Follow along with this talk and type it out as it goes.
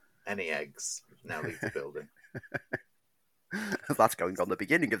any eggs. Now leave the building. That's going on the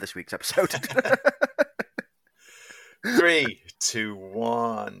beginning of this week's episode. 3, 2,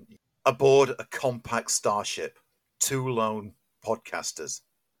 1. Aboard a compact starship, 2 lone podcasters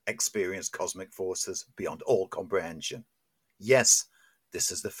experience cosmic forces beyond all comprehension. Yes, this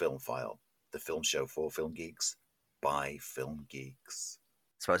is the Film File, the film show for film geeks by film geeks.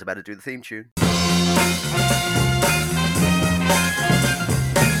 Suppose I better do the theme tune.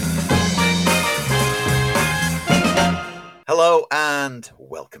 Hello and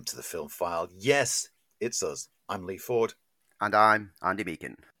welcome to the Film File. Yes, it's us. I'm Lee Ford. And I'm Andy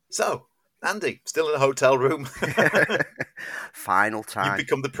Meakin. So, Andy, still in a hotel room. Final time. You've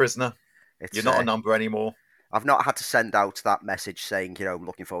become the prisoner. You're not a number anymore. I've not had to send out that message saying, I'm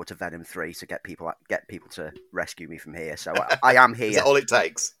looking forward to Venom 3 to get people to rescue me from here. So I am here. Is that all it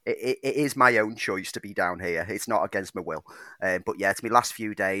takes? It is my own choice to be down here. It's not against my will. But yeah, it's my last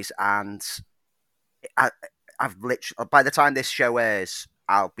few days, and I've literally, by the time this show airs,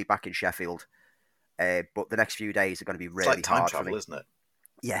 I'll be back in Sheffield. But the next few days are going to be really it's like time hard travel, for me. Isn't it?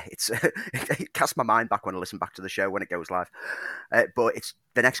 Yeah, it casts my mind back when I listen back to the show when it goes live. But it's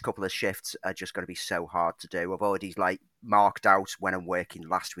the next couple of shifts are just going to be so hard to do. I've already marked out when I'm working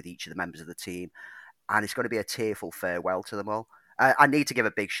last with each of the members of the team, and it's going to be a tearful farewell to them all. I need to give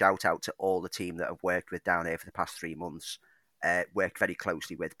a big shout out to all the team that I've worked with down here for the past 3 months. Worked very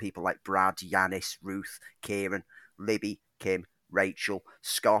closely with people like Brad, Yanis, Ruth, Kieran, Libby, Kim, Rachel,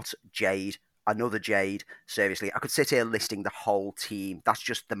 Scott, Jade. Another Jade. Seriously, I could sit here listing the whole team. That's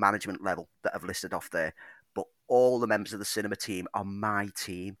just the management level that I've listed off there. But all the members of the cinema team are my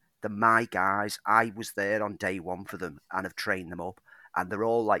team. They're my guys. I was there on day one for them and have trained them up. And they're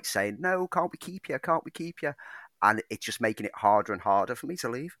all saying, no, can't we keep you? Can't we keep you? And it's just making it harder and harder for me to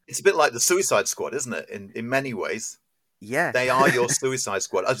leave. It's a bit like the Suicide Squad, isn't it? In many ways. Yeah. They are your Suicide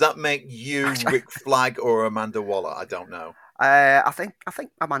Squad. Does that make you Rick Flag or Amanda Waller? I don't know. I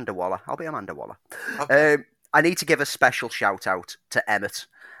think Amanda Waller. I'll be Amanda Waller. Okay. I need to give a special shout out to Emmett.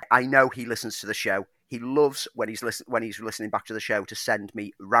 I know he listens to the show. He loves when he's listening back to the show to send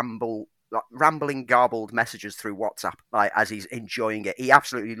me rambling, garbled messages through WhatsApp as he's enjoying it. He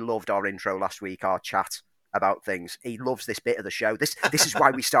absolutely loved our intro last week, our chat about things. He loves this bit of the show. This is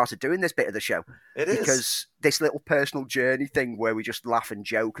why we started doing this bit of the show. Because this little personal journey thing where we just laugh and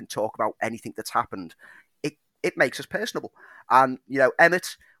joke and talk about anything that's happened. It makes us personable. And,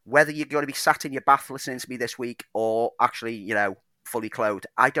 Emmett, whether you're going to be sat in your bath listening to me this week or actually, fully clothed,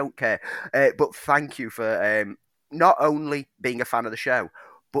 I don't care. But thank you for not only being a fan of the show,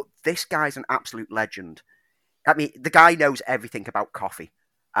 but this guy's an absolute legend. I mean, the guy knows everything about coffee.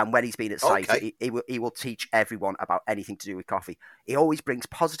 And when he's been at site, he will teach everyone about anything to do with coffee. He always brings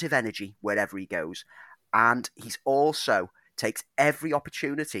positive energy wherever he goes. And he's also takes every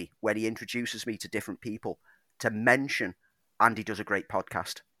opportunity when he introduces me to different people to mention Andy does a great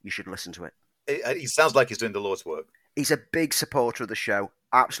podcast. You should listen to it. He sounds like he's doing the Lord's work. He's a big supporter of the show.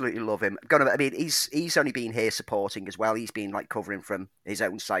 Absolutely love him. He's only been here supporting as well. He's been covering from his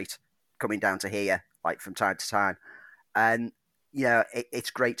own site, coming down to here from time to time. And it's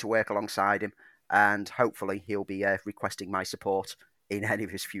great to work alongside him. And hopefully he'll be requesting my support in any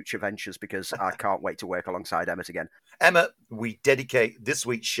of his future ventures because I can't wait to work alongside Emmett again. Emma, we dedicate this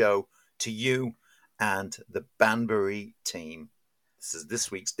week's show to you and the Banbury team. This is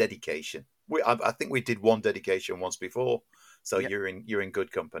this week's dedication. I think we did one dedication once before, so yep. You're in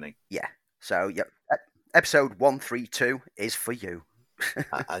good company. Yeah. So episode 132 is for you.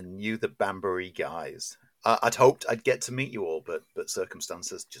 I knew the Banbury guys. I'd hoped I'd get to meet you all, but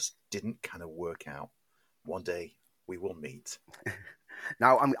circumstances just didn't kind of work out. One day we will meet.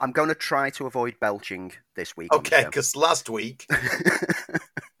 Now I'm going to try to avoid belching this week. Okay, because last week,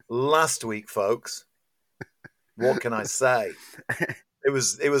 folks. What can I say? It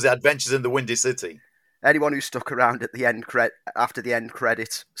was Adventures in the Windy City. Anyone who stuck around at the end after the end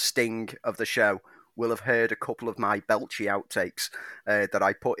credit sting of the show will have heard a couple of my belchy outtakes that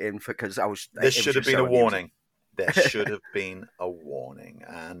I put in because I was. There should have been a warning. There should have been a warning,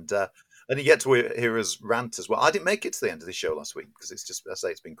 and you get to hear us rant as well. I didn't make it to the end of the show last week because it's just, I say,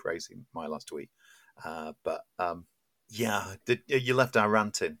 it's been crazy my last week, but. Yeah, you left our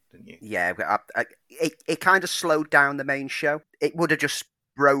rant in, didn't you? Yeah, it kind of slowed down the main show. It would have just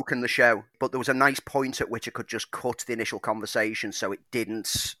broken the show, but there was a nice point at which I could just cut the initial conversation so it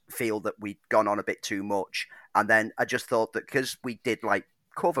didn't feel that we'd gone on a bit too much. And then I just thought that because we did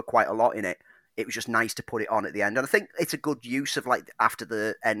cover quite a lot in it, it was just nice to put it on at the end. And I think it's a good use of after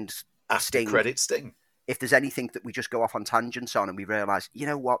the end sting. Credit sting. If there's anything that we just go off on tangents on and we realise, you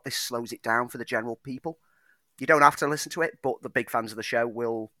know what, this slows it down for the general people. You don't have to listen to it, but the big fans of the show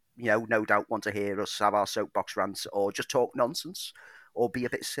will, no doubt want to hear us have our soapbox rants or just talk nonsense or be a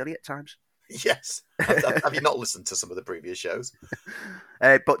bit silly at times. Yes. Have you not listened to some of the previous shows?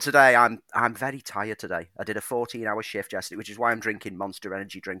 But today I'm very tired today. I did a 14-hour shift yesterday, which is why I'm drinking Monster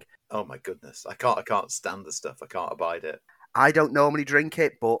Energy drink. Oh my goodness. I can't stand the stuff. I can't abide it. I don't normally drink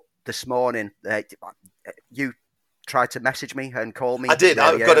it, but this morning you tried to message me and call me. I did.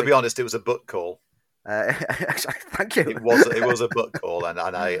 I've got to be honest, it was a butt call. Thank you. It was a butt call, and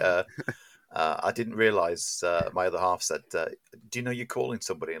I didn't realise. My other half said, "Do you know you're calling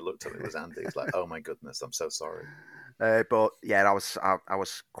somebody?" And looked at me. It was Andy. It's like, "Oh my goodness, I'm so sorry." But yeah, I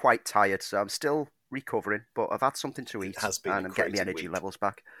was quite tired, so I'm still recovering. But I've had something to eat, and I'm getting the energy levels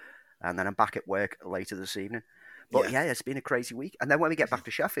back. And then I'm back at work later this evening. But yeah, it's been a crazy week. And then when we get back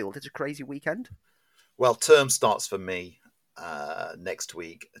to Sheffield, it's a crazy weekend. Well, term starts for me next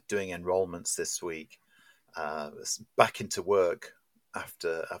week. Doing enrolments this week. Back into work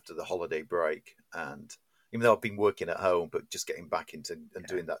after the holiday break, and even though I've been working at home, but just getting back into and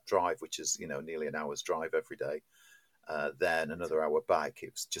doing that drive, which is nearly an hour's drive every day, then another hour back.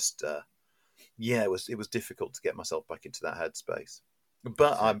 It was just it was difficult to get myself back into that headspace.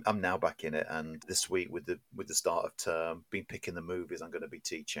 But I'm now back in it, and this week with the start of term, been picking the movies I'm going to be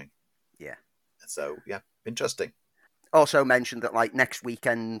teaching. Yeah. So yeah, interesting. Also mentioned that like next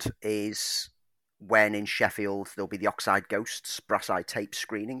weekend is when in Sheffield there'll be the Oxide Ghosts Brass Eye tape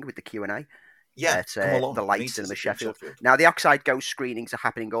screening with the Q&A. Yeah, come along. The Light Cinema Sheffield. Now the Oxide Ghost screenings are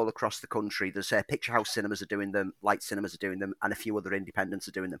happening all across the country. There's Picture House Cinemas are doing them, Light Cinemas are doing them, and a few other independents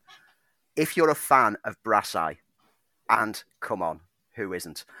are doing them. If you're a fan of Brass Eye, and come on, who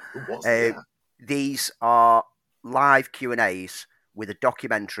isn't? These are live Q&As with a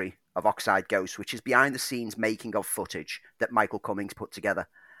documentary of Oxide Ghosts, which is behind the scenes making of footage that Michael Cummings put together.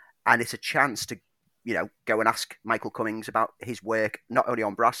 And it's a chance to, go and ask Michael Cummings about his work, not only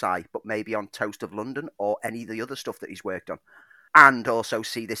on Brass Eye, but maybe on Toast of London or any of the other stuff that he's worked on. And also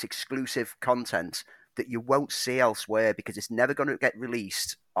see this exclusive content that you won't see elsewhere because it's never going to get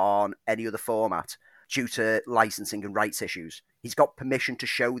released on any other format due to licensing and rights issues. He's got permission to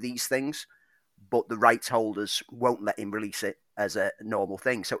show these things, but the rights holders won't let him release it as a normal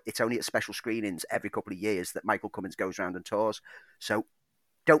thing. So it's only at special screenings every couple of years that Michael Cummings goes around and tours. So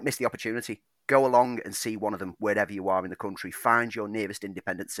don't miss the opportunity. Go along and see one of them wherever you are in the country. Find your nearest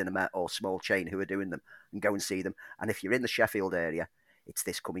independent cinema or small chain who are doing them and go and see them. And if you're in the Sheffield area, it's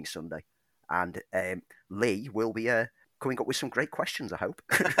this coming Sunday. And Lee will be coming up with some great questions, I hope.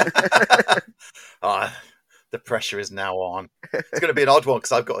 The pressure is now on. It's going to be an odd one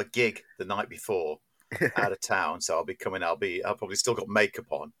because I've got a gig the night before out of town, so I'll probably still got makeup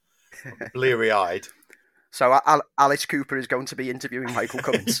on, bleary-eyed. So Alice Cooper is going to be interviewing Michael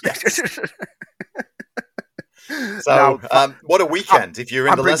Cummings. So, now, what a weekend if you're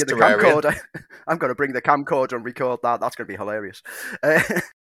in the Leicester area. I'm going to bring the camcorder and record that. That's going to be hilarious.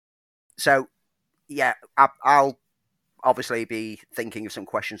 So, yeah, I'll obviously be thinking of some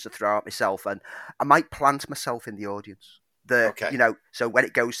questions to throw out myself, and I might plant myself in the audience. So when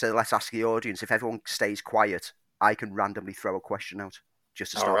it goes to let's ask the audience, if everyone stays quiet, I can randomly throw a question out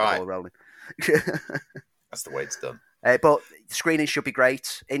just to start the ball rolling. That's the way it's done. But the screening should be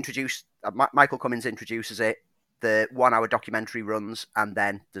great. Michael Cummings introduces it. The 1 hour documentary runs, and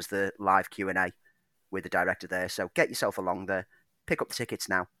then there's the live Q&A with the director there. So get yourself along there. Pick up the tickets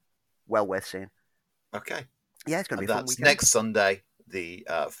now. Well worth seeing. Okay. Yeah, it's going to be a fun weekend. That's next Sunday, the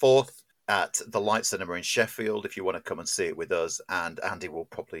 4th, at the Light Cinema in Sheffield, if you want to come and see it with us. And Andy will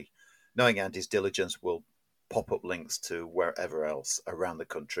probably, knowing Andy's diligence, will pop up links to wherever else around the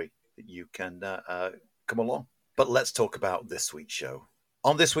country that you can come along. But let's talk about this week's show.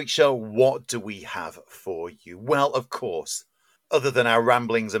 On this week's show, what do we have for you? Well, of course, other than our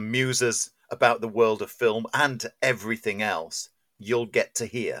ramblings and muses about the world of film and everything else, you'll get to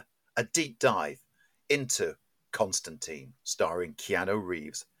hear a deep dive into Constantine, starring Keanu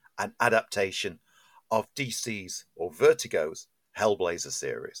Reeves, an adaptation of DC's or Vertigo's Hellblazer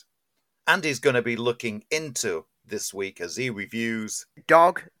series. Andy's going to be looking into this week as he reviews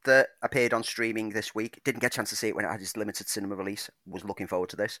Dog that appeared on streaming this week. Didn't get a chance to see it when it had its limited cinema release. Was looking forward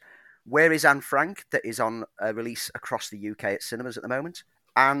to this. Where is Anne Frank that is on a release across the UK at cinemas at the moment.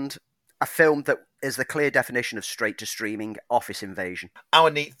 And a film that is the clear definition of straight to streaming, Office Invasion.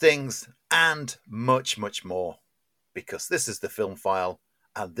 Our Neat Things and much, much more. Because this is the Film File,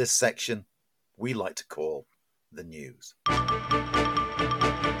 and this section we like to call the news.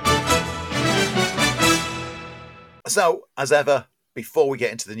 So, as ever, before we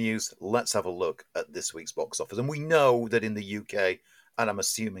get into the news, let's have a look at this week's box office. And we know that in the UK, and I'm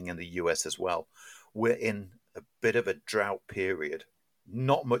assuming in the US as well, we're in a bit of a drought period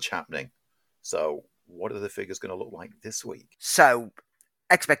not much happening. So what are the figures going to look like this week? So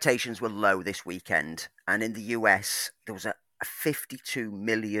expectations were low this weekend, and in the US there was a $52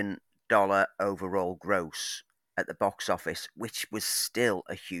 million overall gross at the box office, which was still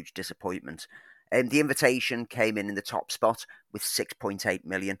a huge disappointment. The Invitation came in the top spot with 6.8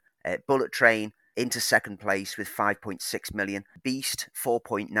 million. Bullet Train into second place with 5.6 million. Beast,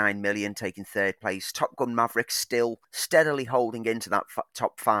 4.9 million, taking third place. Top Gun Maverick still steadily holding into that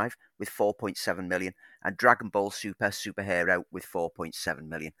top five with 4.7 million. And Dragon Ball Superhero with 4.7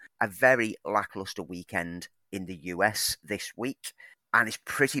 million. A very lackluster weekend in the US this week, and it's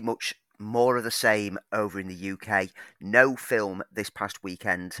pretty much more of the same over in the UK. No film this past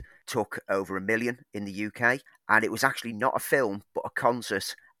weekend took over 1 million in the UK, and it was actually not a film, but a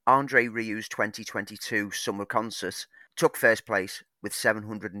concert. Andre Rieu's 2022 Summer Concert took first place with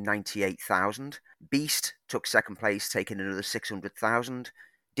 798,000. Beast took second place, taking another 600,000.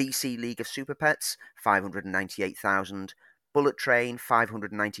 DC League of Super Pets, 598,000. Bullet Train,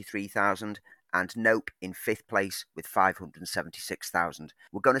 593,000. And Nope in fifth place with 576,000.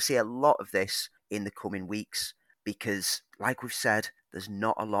 We're going to see a lot of this in the coming weeks because, like we've said, there's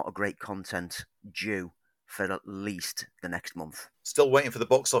not a lot of great content due for at least the next month. Still waiting for the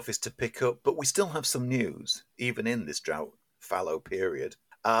box office to pick up, but we still have some news, even in this drought fallow period.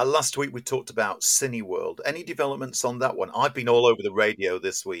 Last week we talked about Cineworld. Any developments on that one? I've been all over the radio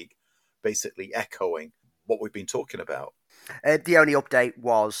this week, basically echoing what we've been talking about. The only update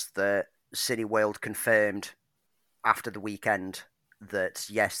was that Cineworld confirmed after the weekend that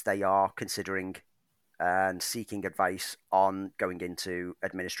yes, they are considering and seeking advice on going into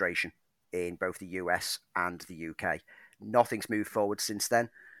administration in both the US and the UK. Nothing's moved forward since then.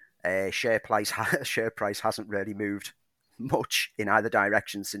 Share price hasn't really moved much in either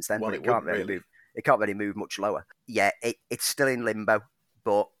direction since then. Well, but it can't really move much lower. Yeah, it's still in limbo.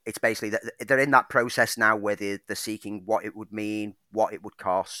 But it's basically that they're in that process now where they're seeking what it would mean, what it would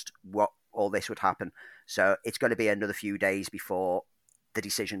cost, what all this would happen. So it's going to be another few days before the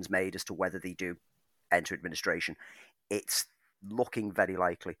decision's made as to whether they do enter administration. It's looking very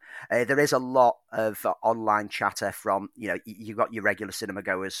likely. There is a lot of online chatter from, you've got your regular cinema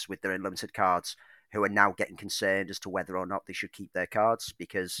goers with their unlimited cards who are now getting concerned as to whether or not they should keep their cards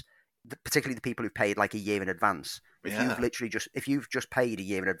because particularly the people who've paid like a year in advance. If you've just paid a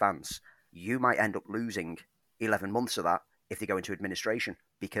year in advance, you might end up losing 11 months of that if they go into administration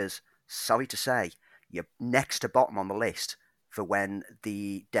because, sorry to say, you're next to bottom on the list for when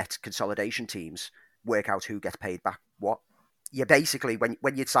the debt consolidation teams work out who gets paid back what. You're basically, when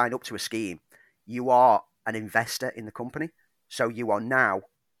you sign up to a scheme, you are an investor in the company. So you are now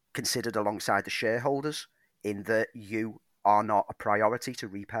considered alongside the shareholders in that you are not a priority to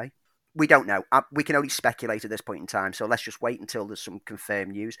repay. We don't know. We can only speculate at this point in time. So let's just wait until there's some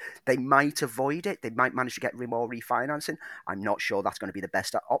confirmed news. They might avoid it. They might manage to get more refinancing. I'm not sure that's going to be the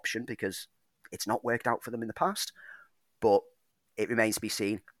best option because it's not worked out for them in the past. But it remains to be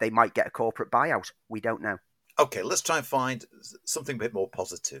seen. They might get a corporate buyout. We don't know. Okay, let's try and find something a bit more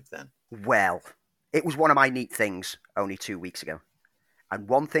positive then. Well, it was one of my neat things only 2 weeks ago. And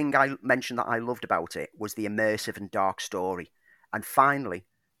one thing I mentioned that I loved about it was the immersive and dark story. And finally,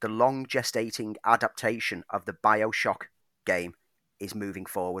 the long gestating adaptation of the BioShock game is moving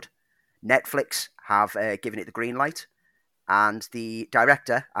forward. Netflix have given it the green light, and the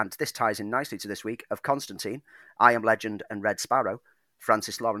director, and this ties in nicely to this week, of Constantine, I Am Legend and Red Sparrow,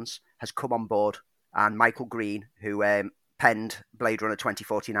 Francis Lawrence, has come on board, and Michael Green, who penned Blade Runner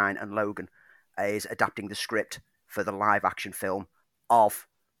 2049 and Logan, is adapting the script for the live-action film of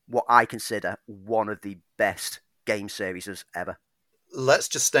what I consider one of the best game series ever. Let's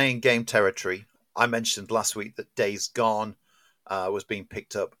just stay in game territory. I mentioned last week that Days Gone was being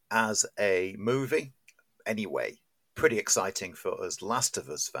picked up as a movie. Anyway, pretty exciting for us Last of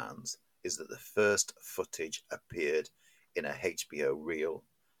Us fans is that the first footage appeared in a HBO reel,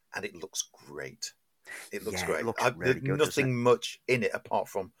 and it looks great. It looks great. It looks really good, nothing much in it apart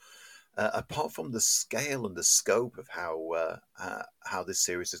from the scale and the scope of how this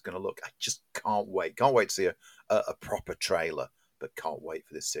series is going to look. I just can't wait. Can't wait to see a proper trailer, but can't wait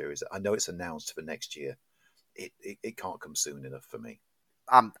for this series. I know it's announced for next year. It can't come soon enough for me.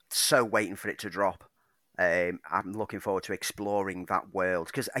 I'm so waiting for it to drop. I'm looking forward to exploring that world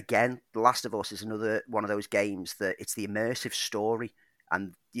because, again, The Last of Us is another one of those games that it's the immersive story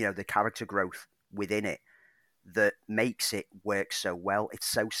and the character growth within it that makes it work so well. It's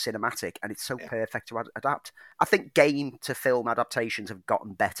so cinematic and it's so perfect to adapt. I think game to film adaptations have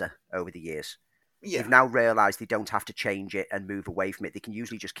gotten better over the years. Yeah. They've now realised they don't have to change it and move away from it. They can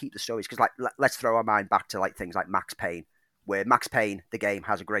usually just keep the stories because, let's throw our mind back to things like Max Payne, where Max Payne, the game,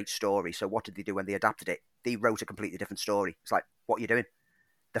 has a great story. So what did they do when they adapted it? They wrote a completely different story. It's like, what are you doing?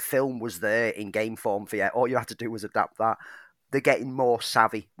 The film was there in game form for you. All you had to do was adapt that. They're getting more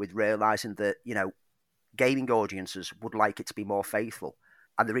savvy with realizing that, gaming audiences would like it to be more faithful.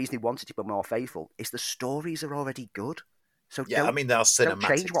 And the reason they want it to be more faithful is the stories are already good. So Yeah, I mean, they're don't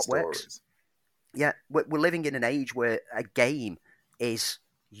change cinematic what stories. works. Yeah, we're living in an age where a game is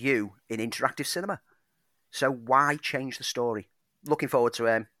you in interactive cinema. So why change the story? Looking forward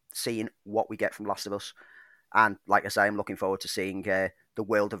to seeing what we get from Last of Us. And like I say, I'm looking forward to seeing the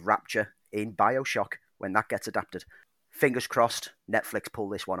world of Rapture in Bioshock when that gets adapted. Fingers crossed, Netflix pull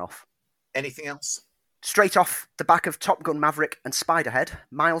this one off. Anything else? Straight off the back of Top Gun Maverick and Spiderhead,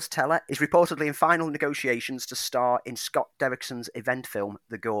 Miles Teller is reportedly in final negotiations to star in Scott Derrickson's event film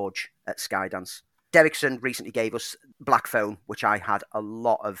The Gorge at Skydance. Derrickson recently gave us Black Phone, which I had a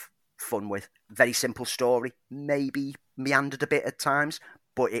lot of fun with. Very simple story, maybe meandered a bit at times,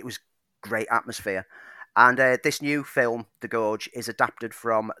 but it was great atmosphere. And this new film, The Gorge, is adapted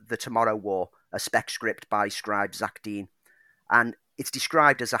from The Tomorrow War, a spec script by scribe Zach Dean. And it's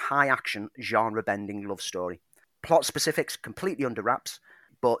described as a high-action, genre-bending love story. Plot specifics completely under wraps,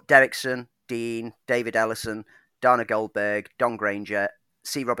 but Derrickson, Dean, David Ellison, Dana Goldberg, Don Granger,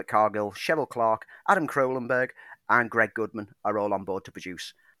 C. Robert Cargill, Cheryl Clark, Adam Cronenberg, and Greg Goodman are all on board to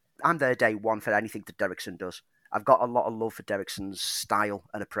produce. I'm there day one for anything that Derrickson does. I've got a lot of love for Derrickson's style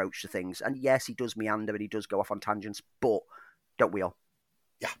and approach to things. And yes, he does meander and he does go off on tangents, but don't we all?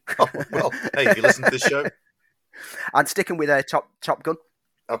 Yeah. Oh, well, hey, if you listen to this show. And sticking with Top Gun.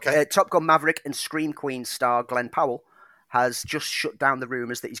 Okay. Top Gun Maverick and Scream Queen star Glenn Powell has just shut down the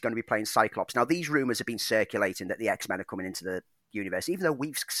rumours that he's going to be playing Cyclops. Now, these rumours have been circulating that the X-Men are coming into the universe, even though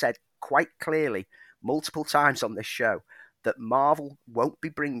we've said quite clearly multiple times on this show that Marvel won't be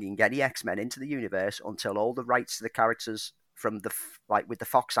bringing any X-Men into the universe until all the rights to the characters from with the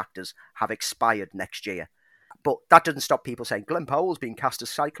Fox actors have expired next year. But that doesn't stop people saying Glenn Powell's being cast as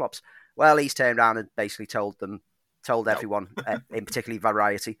Cyclops. Well, he's turned around and basically told everyone, in particularly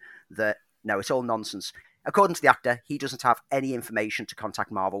Variety, that no, it's all nonsense. According to the actor, he doesn't have any information to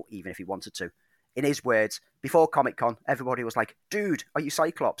contact Marvel, even if he wanted to. In his words, before Comic-Con, everybody was like, dude, are you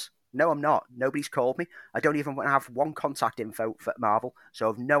Cyclops? No, I'm not. Nobody's called me. I don't even have one contact info for Marvel, so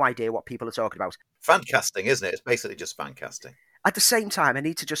I've no idea what people are talking about. Fan casting, isn't it? It's basically just fan casting. At the same time, I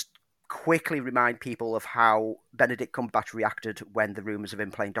need to just quickly remind people of how Benedict Cumberbatch reacted when the rumours of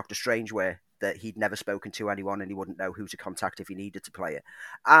him playing Doctor Strange were that he'd never spoken to anyone and he wouldn't know who to contact if he needed to play it.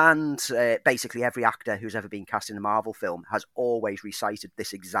 And basically every actor who's ever been cast in a Marvel film has always recited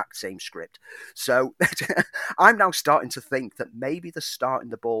this exact same script. So I'm now starting to think that maybe they're starting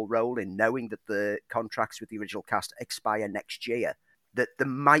the ball rolling, knowing that the contracts with the original cast expire next year, that there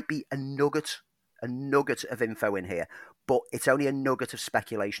might be a nugget of info in here, but it's only a nugget of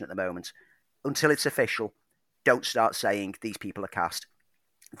speculation at the moment. Until it's official, don't start saying these people are cast.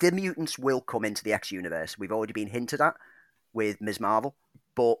 The mutants will come into the X universe. We've already been hinted at with Ms. Marvel,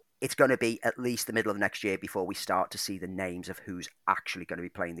 but it's going to be at least the middle of next year before we start to see the names of who's actually going to be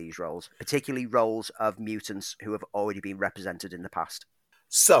playing these roles, particularly roles of mutants who have already been represented in the past.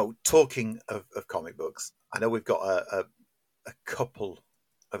 So, talking of comic books, I know we've got a couple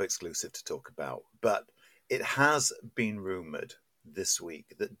of exclusive to talk about, but it has been rumoured this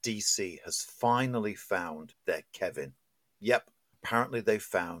week that DC has finally found their Kevin. Yep. Apparently, they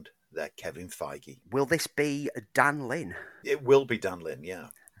found their Kevin Feige. Will this be Dan Lin? It will be Dan Lin, yeah.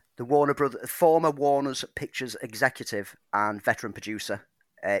 The former Warner's Pictures executive and veteran producer.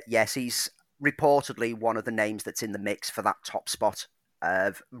 Yes, he's reportedly one of the names that's in the mix for that top spot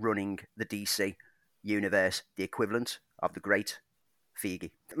of running the DC universe, the equivalent of the great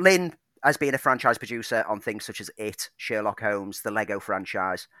Feige. Lin has been a franchise producer on things such as It, Sherlock Holmes, the Lego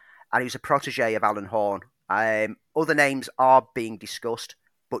franchise, and he was a protege of Alan Horn. Other names are being discussed,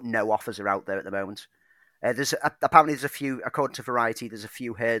 but no offers are out there at the moment. Apparently there's a few, according to Variety, there's a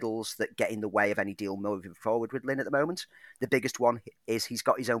few hurdles that get in the way of any deal moving forward with Lin at the moment. The biggest one is he's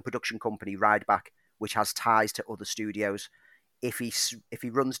got his own production company, Rideback, which has ties to other studios. If he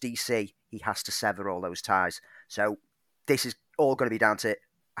runs DC, he has to sever all those ties. So this is all going to be down to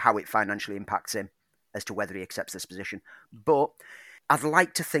how it financially impacts him as to whether he accepts this position. But I'd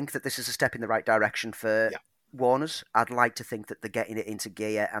like to think that this is a step in the right direction for Warner's. I'd like to think that they're getting it into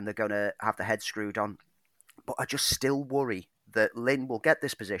gear and they're going to have the head screwed on. But I just still worry that Lin will get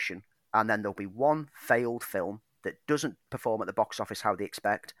this position and then there'll be one failed film that doesn't perform at the box office how they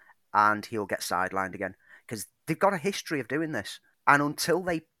expect and he'll get sidelined again. Because they've got a history of doing this. And until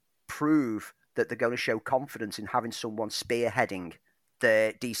they prove that they're going to show confidence in having someone spearheading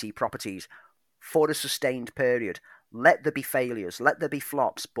the DC properties for a sustained period, Let there be failures, let there be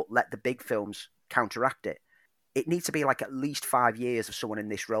flops, but let the big films counteract it. It needs to be like at least 5 years of someone in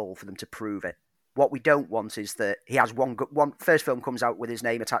this role for them to prove it. What we don't want is that he has one first film comes out with his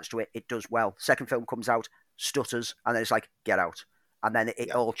name attached to it, it does well. Second film comes out, stutters, and then it's like, get out. And then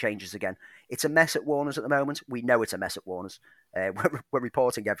it all changes again. It's a mess at Warner's at the moment. We know it's a mess at Warner's. We're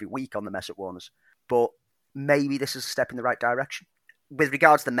reporting every week on the mess at Warner's. But maybe this is a step in the right direction. With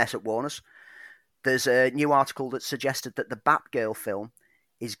regards to the mess at Warner's, there's a new article that suggested that the Batgirl film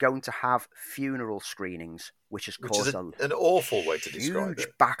is going to have funeral screenings, which has caused an awful way to describe huge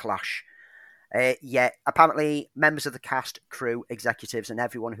it. backlash. Apparently members of the cast, crew, executives, and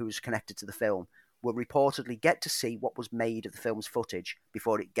everyone who's connected to the film will reportedly get to see what was made of the film's footage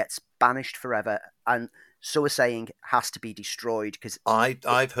before it gets banished forever, and so are saying has to be destroyed. Because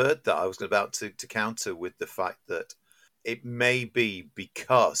I've heard that. I was about to counter with the fact that it may be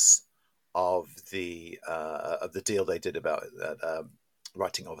because of the deal they did about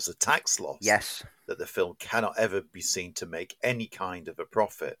writing off as a tax loss. Yes, that the film cannot ever be seen to make any kind of a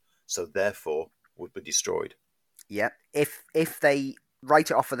profit, so therefore would be destroyed. Yeah, if they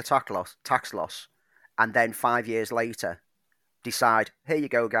write it off for the tax loss, and then 5 years later decide, here you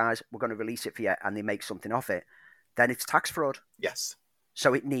go, guys, we're going to release it for you, and they make something of it, then it's tax fraud. Yes.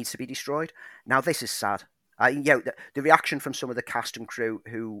 So it needs to be destroyed. Now, this is sad. The reaction from some of the cast and crew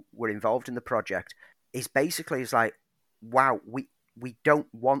who were involved in the project is basically like, wow, we don't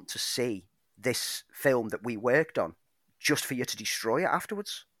want to see this film that we worked on just for you to destroy it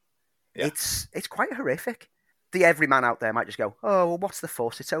afterwards. Yeah. It's quite horrific. The everyman out there might just go, oh, well, what's the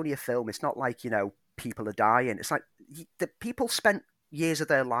fuss? It's only a film. It's not like, people are dying. It's like the people spent years of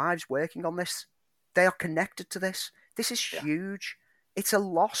their lives working on this. They are connected to this. This is huge. It's a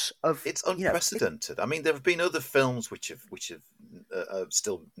loss of... It's unprecedented. I mean, there have been other films which have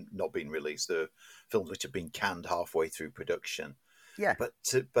still not been released. There are films which have been canned halfway through production. Yeah,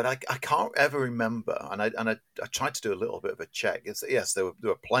 but I can't ever remember, and I tried to do a little bit of a check. Yes, there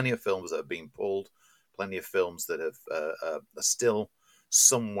were plenty of films that have been pulled, plenty of films that are still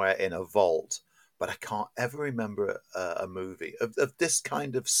somewhere in a vault, but I can't ever remember a movie of this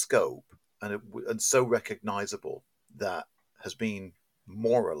kind of scope and so recognizable that has been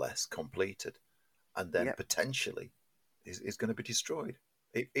more or less completed, and then potentially is going to be destroyed.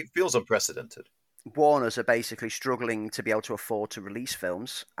 It feels unprecedented. Warners are basically struggling to be able to afford to release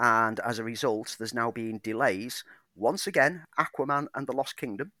films, and as a result, there's now been delays. Once again, Aquaman and the Lost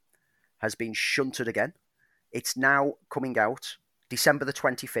Kingdom has been shunted again. It's now coming out December the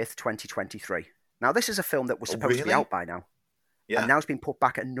 25th, 2023. Now, this is a film that was supposed to be out by now. Yeah. And now it's been put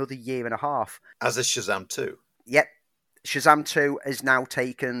back another year and a half. As is Shazam 2. Yep. Shazam 2 has now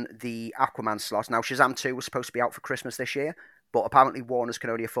taken the Aquaman slot. Now, Shazam 2 was supposed to be out for Christmas this year, but apparently Warner's can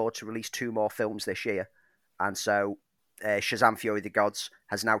only afford to release 2 more films this year. And so Shazam Fury of the Gods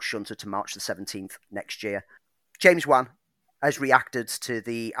has now shunted to March the 17th next year. James Wan has reacted to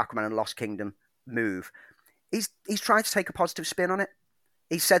the Aquaman and Lost Kingdom move. He's trying to take a positive spin on it.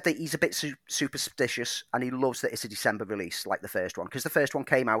 He said that he's a bit superstitious and he loves that it's a December release like the first one, because the first one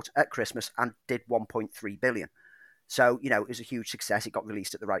came out at Christmas and did 1.3 billion. So, it was a huge success. It got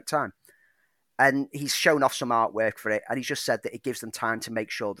released at the right time. And he's shown off some artwork for it, and he's just said that it gives them time to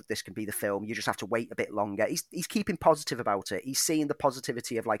make sure that this can be the film. You just have to wait a bit longer. He's keeping positive about it. He's seeing the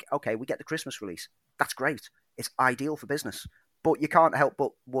positivity of like, okay, we get the Christmas release. That's great. It's ideal for business. But you can't help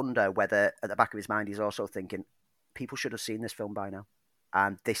but wonder whether at the back of his mind he's also thinking, people should have seen this film by now.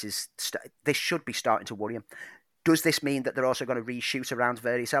 And this should be starting to worry him. Does this mean that they're also going to reshoot around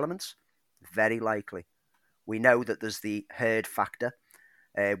various elements? Very likely. We know that there's the herd factor.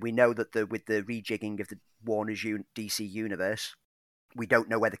 We know that with the rejigging of the Warner's DC universe, we don't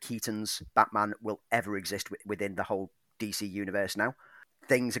know whether Keaton's Batman will ever exist within the whole DC universe now.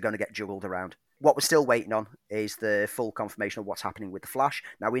 Things are going to get juggled around. What we're still waiting on is the full confirmation of what's happening with The Flash.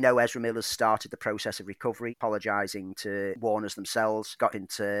 Now, we know Ezra Miller's started the process of recovery, apologising to Warner's themselves, got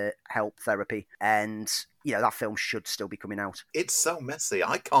into help therapy, and, that film should still be coming out. It's so messy.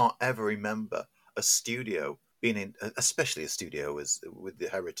 I can't ever remember a studio being in, especially a studio with the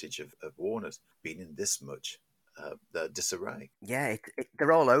heritage of Warner's, being in this much disarray. Yeah,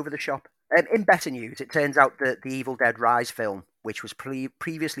 they're all over the shop. In better news, it turns out that the Evil Dead Rise film, which was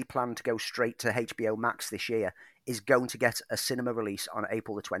previously planned to go straight to HBO Max this year, is going to get a cinema release on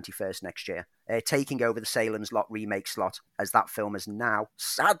April the 21st next year, taking over the Salem's Lot remake slot, as that film has now,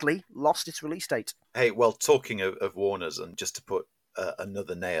 sadly, lost its release date. Hey, well, talking of Warner's, and just to put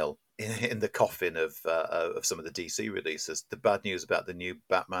another nail in the coffin of some of the DC releases, the bad news about the new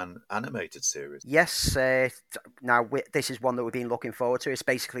Batman animated series. Yes, now this is one that we've been looking forward to. It's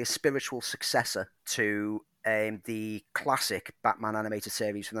basically a spiritual successor to the classic Batman animated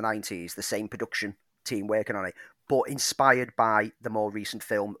series from the 90s, the same production team working on it, but inspired by the more recent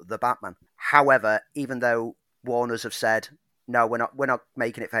film, The Batman. However, even though Warners have said, no, we're not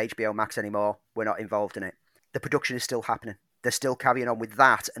making it for HBO Max anymore, we're not involved in it, the production is still happening. They're still carrying on with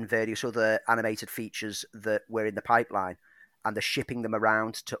that and various other animated features that were in the pipeline, and they're shipping them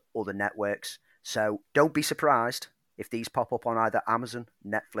around to other networks. So don't be surprised if these pop up on either Amazon,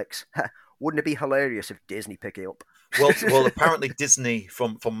 Netflix. Wouldn't it be hilarious if Disney pick it up? Well, apparently Disney,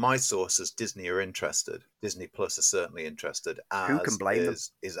 from my sources, Disney are interested. Disney Plus are certainly interested, Who can as blame them?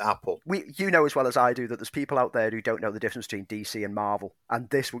 is Apple. You know as well as I do that there's people out there who don't know the difference between DC and Marvel, and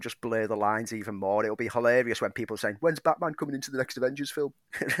this will just blur the lines even more. It'll be hilarious when people are saying, when's Batman coming into the next Avengers film?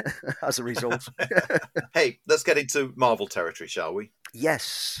 As a result. Hey, let's get into Marvel territory, shall we?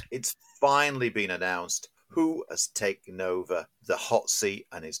 Yes. It's finally been announced who has taken over the hot seat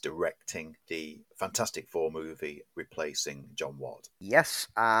and is directing the Fantastic Four movie, replacing John Watt. Yes,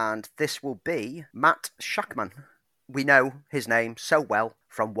 and this will be Matt Shakman. We know his name so well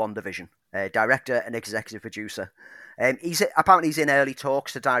from WandaVision, director and executive producer. Apparently he's in early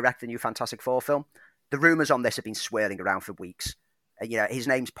talks to direct the new Fantastic Four film. The rumours on this have been swirling around for weeks. His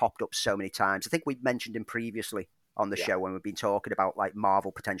name's popped up so many times. I think we've mentioned him previously on the show when we've been talking about like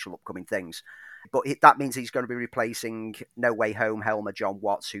Marvel potential upcoming things. But that means he's going to be replacing No Way Home helmer John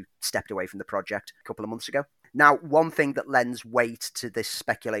Watts, who stepped away from the project a couple of months ago. Now, one thing that lends weight to this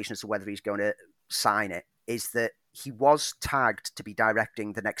speculation as to whether he's going to sign it is that he was tagged to be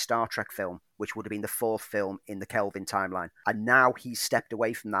directing the next Star Trek film, which would have been the fourth film in the Kelvin timeline. And now he's stepped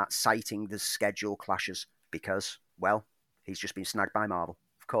away from that, citing the schedule clashes because, well, he's just been snagged by Marvel.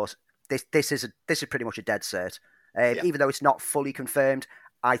 Of course, this is pretty much a dead cert. Even though it's not fully confirmed,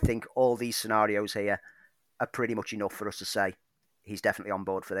 I think all these scenarios here are pretty much enough for us to say he's definitely on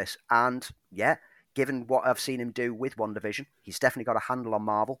board for this. And yeah, given what I've seen him do with WandaVision, he's definitely got a handle on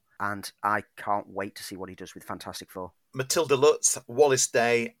Marvel, and I can't wait to see what he does with Fantastic Four. Matilda Lutz, Wallace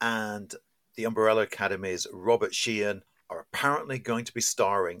Day, and the Umbrella Academy's Robert Sheehan are apparently going to be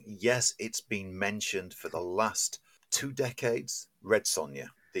starring, yes, it's been mentioned for the last 2 decades, Red Sonja.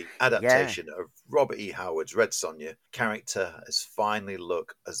 The adaptation of Robert E. Howard's Red Sonja character has finally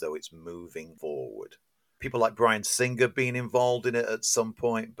looked as though it's moving forward. People like Bryan Singer being involved in it at some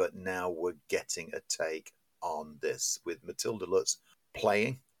point, but now we're getting a take on this with Matilda Lutz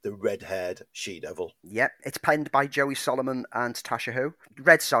playing the red-haired she-devil. Yep, it's penned by Joey Solomon and Tasha Hu.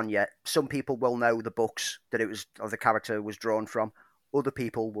 Red Sonja, some people will know the books that the character was drawn from. Other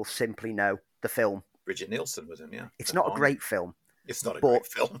people will simply know the film. Bridget Nielsen was in, yeah. It's not a great film. It's not a great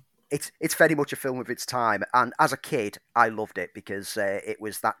film. It's very much a film of its time. And as a kid, I loved it because it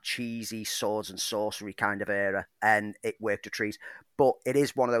was that cheesy swords and sorcery kind of era, and it worked a treat. But it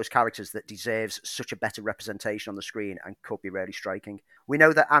is one of those characters that deserves such a better representation on the screen and could be really striking. We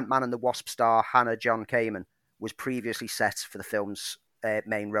know that Ant-Man and the Wasp star Hannah John Kamen was previously set for the film's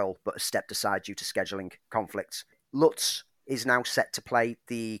main role, but has stepped aside due to scheduling conflicts. Lutz is now set to play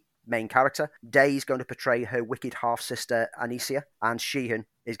the main character. Day is going to portray her wicked half-sister Anicia, and Sheehan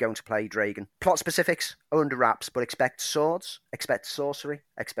is going to play Dragon. Plot specifics are under wraps, but expect swords, expect sorcery,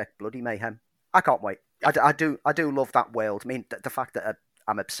 expect bloody mayhem. I can't wait. I do love that world. I mean, the fact that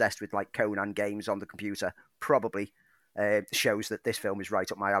I'm obsessed with like Conan games on the computer probably shows that this film is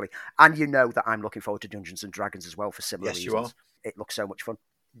right up my alley. And you know that I'm looking forward to Dungeons and Dragons as well for similar reasons. You are. It looks so much fun.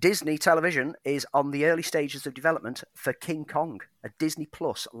 Disney Television is on the early stages of development for King Kong, a Disney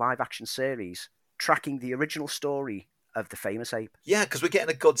Plus live-action series tracking the original story of the famous ape. Yeah, because we're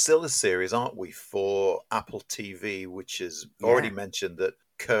getting a Godzilla series, aren't we, for Apple TV, which has already mentioned that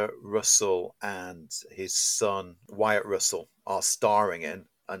Kurt Russell and his son Wyatt Russell are starring in,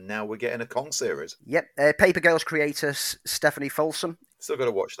 and now we're getting a Kong series. Yep, Paper Girls creator Stephanie Folsom Still got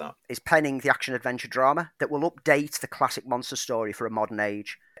to watch that. Is penning the action-adventure drama that will update the classic monster story for a modern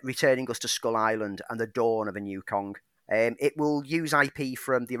age, returning us to Skull Island and the dawn of a new Kong. It will use IP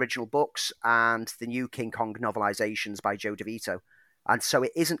from the original books and the new King Kong novelizations by Joe DeVito, and so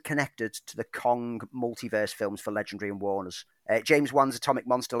it isn't connected to the Kong multiverse films for Legendary and Warner's. James Wan's Atomic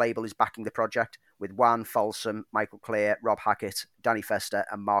Monster label is backing the project, with Wan, Folsom, Michael Clear, Rob Hackett, Danny Fester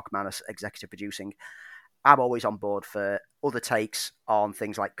and Mark Manus executive producing. I'm always on board for other takes on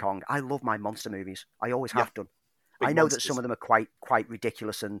things like Kong. I love my monster movies. I always have done. I know that some of them are quite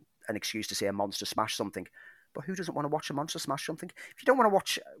ridiculous and an excuse to see a monster smash something. But who doesn't want to watch a monster smash something? If you don't want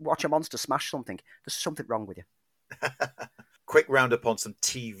to watch a monster smash something, there's something wrong with you. Quick roundup on some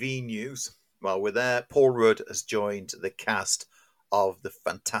TV news. While we're there, Paul Rudd has joined the cast of the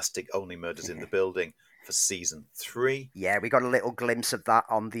fantastic Only Murders in the Building. for season 3. Yeah, we got a little glimpse of that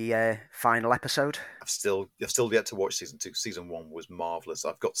on the final episode. I've still yet to watch season 2. Season 1 was marvelous.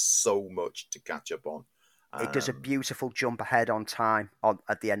 I've got so much to catch up on. It does a beautiful jump ahead on time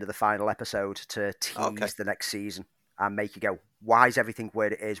at the end of the final episode to tease the next season and make you go, why is everything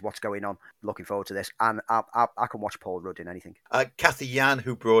where it is? What's going on? Looking forward to this. And I can watch Paul Rudd in anything. Cathy Yan,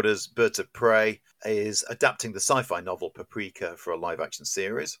 who brought us Birds of Prey, is adapting the sci-fi novel Paprika for a live-action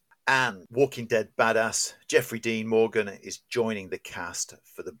series. And Walking Dead badass Jeffrey Dean Morgan is joining the cast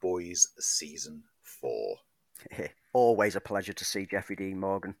for The Boys Season 4. Always a pleasure to see Jeffrey Dean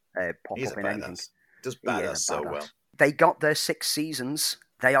Morgan pop He's up in badass. anything. Does badass so well. They got their 6 seasons.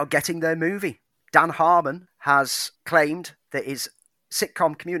 They are getting their movie. Dan Harmon has claimed that his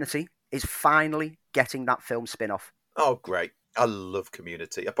sitcom Community is finally getting that film spin-off. Oh, great. I love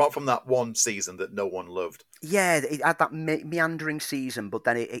Community. Apart from that one season that no one loved. Yeah, it had that meandering season, but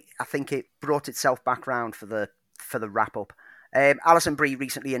then I think it brought itself back round for the wrap-up. Alison Brie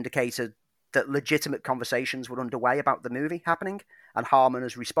recently indicated that legitimate conversations were underway about the movie happening, and Harmon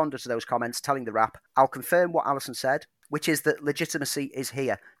has responded to those comments, telling the Wrap, "I'll confirm what Alison said, which is that legitimacy is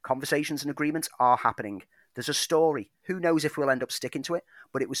here. Conversations and agreements are happening. There's a story. Who knows if we'll end up sticking to it,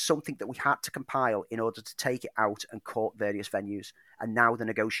 but it was something that we had to compile in order to take it out and court various venues, and now the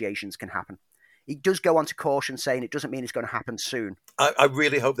negotiations can happen." He does go on to caution, saying it doesn't mean it's going to happen soon. I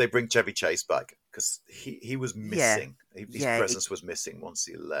really hope they bring Chevy Chase back, because he was missing. His presence was missing once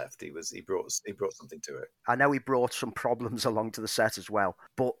he left. He brought something to it. I know he brought some problems along to the set as well,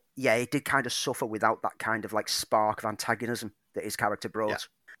 but yeah, he did kind of suffer without that kind of like spark of antagonism that his character brought.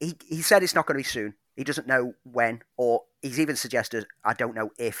 Yeah. He said it's not going to be soon. He doesn't know when, or he's even suggested, I don't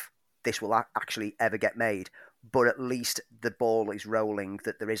know if this will actually ever get made, but at least the ball is rolling,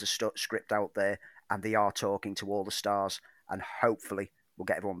 that there is a script out there and they are talking to all the stars, and hopefully we'll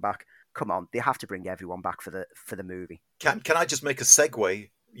get everyone back. Come on, they have to bring everyone back for the movie. Can I just make a segue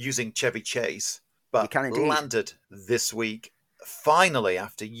using Chevy Chase? But you can indeed. Landed this week, finally,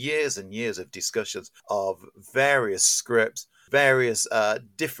 after years and years of discussions of various scripts, various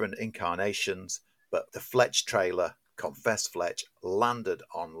different incarnations, but the Fletch trailer, Confess Fletch, landed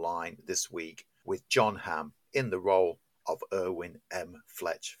online this week with Jon Hamm in the role of Erwin M.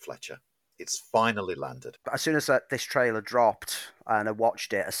 Fletcher. It's finally landed. But as soon as this trailer dropped and I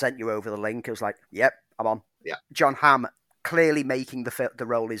watched it, I sent you over the link. I was like, yep, I'm on. Yeah. Jon Hamm clearly making the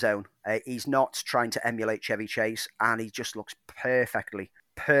role his own. He's not trying to emulate Chevy Chase, and he just looks perfectly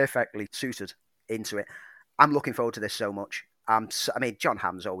suited into it. I'm looking forward to this so much. Jon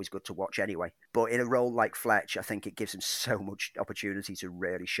Hamm's always good to watch anyway, but in a role like Fletch, I think it gives him so much opportunity to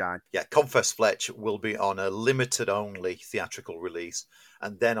really shine. Yeah, Confess Fletch will be on a limited-only theatrical release,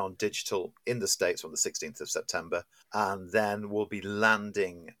 and then on digital in the States on the 16th of September, and then will be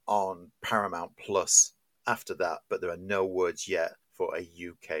landing on Paramount Plus after that, but there are no words yet for a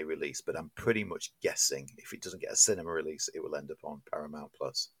UK release, but I'm pretty much guessing if it doesn't get a cinema release, it will end up on Paramount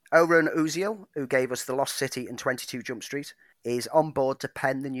Plus. Oren Uziel, who gave us The Lost City and 22 Jump Street, is on board to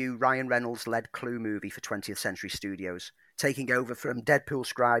pen the new Ryan Reynolds-led Clue movie for 20th Century Studios, taking over from Deadpool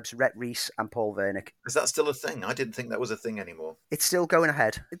scribes Rhett Reese and Paul Wernick. Is that still a thing? I didn't think that was a thing anymore. It's still going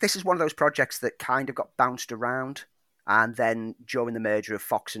ahead. This is one of those projects that kind of got bounced around, and then during the merger of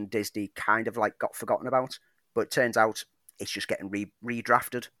Fox and Disney kind of like got forgotten about, but it turns out it's just getting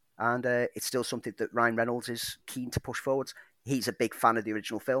redrafted, and it's still something that Ryan Reynolds is keen to push forwards. He's a big fan of the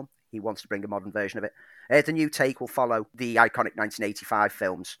original film. He wants to bring a modern version of it. The new take will follow the iconic 1985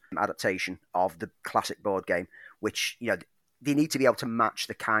 film's adaptation of the classic board game, which, they need to be able to match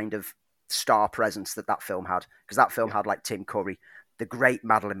the kind of star presence that film had, because that film had like Tim Curry, the great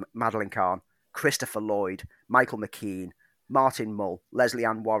Madeline Kahn, Christopher Lloyd, Michael McKean, Martin Mull, Leslie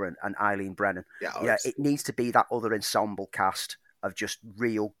Ann Warren, and Eileen Brennan. It needs to be that other ensemble cast of just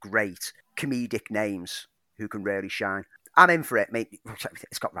real great comedic names who can really shine. I'm in for it.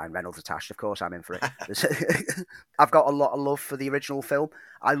 It's got Ryan Reynolds attached, of course I'm in for it. I've got a lot of love for the original film.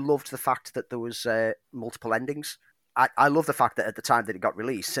 I loved the fact that there was multiple endings. I love the fact that at the time that it got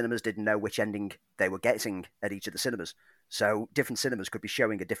released, cinemas didn't know which ending they were getting at each of the cinemas. So different cinemas could be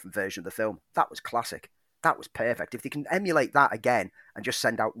showing a different version of the film. That was classic. That was perfect. If they can emulate that again and just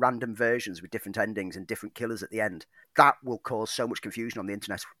send out random versions with different endings and different killers at the end, that will cause so much confusion on the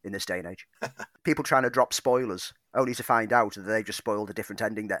internet in this day and age. People trying to drop spoilers only to find out that they've just spoiled a different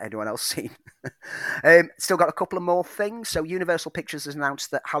ending that anyone else seen. Still got a couple of more things. So Universal Pictures has announced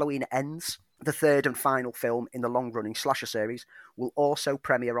that Halloween Ends, the third and final film in the long-running slasher series, will also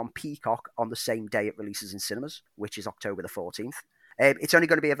premiere on Peacock on the same day it releases in cinemas, which is October the 14th. It's only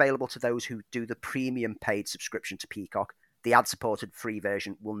going to be available to those who do the premium paid subscription to Peacock. The ad-supported free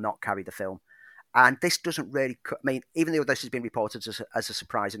version will not carry the film. And this doesn't really, I mean, even though this has been reported as a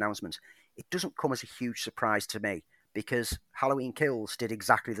surprise announcement, it doesn't come as a huge surprise to me because Halloween Kills did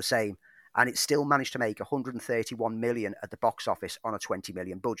exactly the same. And it still managed to make 131 million at the box office on a 20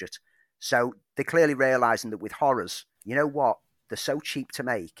 million budget. So they're clearly realizing that with horrors, you know what? They're so cheap to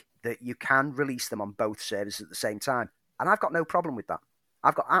make that you can release them on both services at the same time. And I've got no problem with that.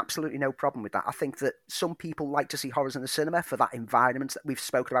 I've got absolutely no problem with that. I think that some people like to see horrors in the cinema for that environment that we've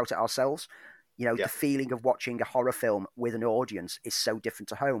spoken about it ourselves. You know, the feeling of watching a horror film with an audience is so different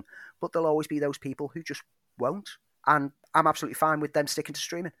to home. But there'll always be those people who just won't. And I'm absolutely fine with them sticking to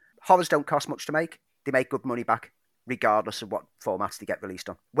streaming. Horrors don't cost much to make. They make good money back, regardless of what formats they get released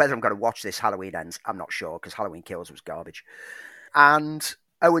on. Whether I'm going to watch this Halloween Ends, I'm not sure, because Halloween Kills was garbage. And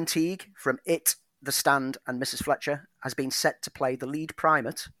Owen Teague from It, The Stand, and Mrs. Fletcher has been set to play the lead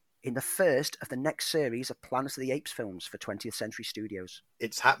primate in the first of the next series of Planet of the Apes films for 20th Century Studios.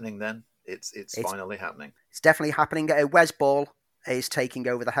 It's happening then. It's finally happening. It's definitely happening. Wes Ball is taking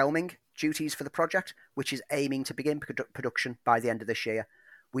over the helming duties for the project, which is aiming to begin production by the end of this year.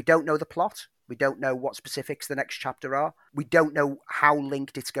 We don't know the plot. We don't know what specifics the next chapter are. We don't know how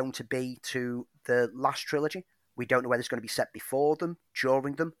linked it's going to be to the last trilogy. We don't know whether it's going to be set before them,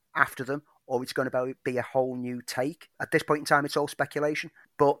 during them, after them, or it's going to be a whole new take. At this point in time, it's all speculation.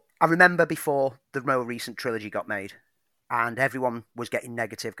 But I remember before the more recent trilogy got made, and everyone was getting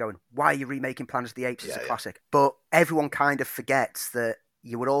negative, going, why are you remaking Planet of the Apes as a classic? But everyone kind of forgets that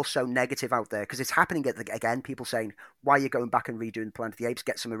you were also negative out there, because it's happening again, people saying, why are you going back and redoing Planet of the Apes?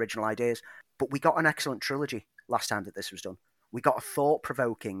 Get some original ideas. But we got an excellent trilogy last time that this was done. We got a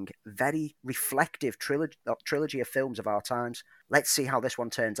thought-provoking, very reflective trilogy of films of our times. Let's see how this one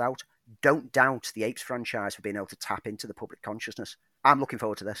turns out. Don't doubt the Apes franchise for being able to tap into the public consciousness. I'm looking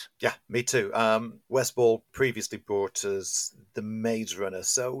forward to this. Yeah, me too. Wes Ball previously brought us The Maze Runner,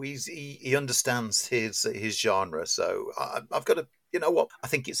 so he understands his genre. So I've got to, you know what? I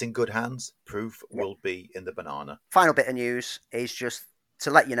think it's in good hands. Proof will be in the banana. Final bit of news is just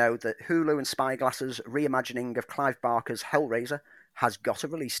to let you know that Hulu and Spyglass's reimagining of Clive Barker's Hellraiser has got a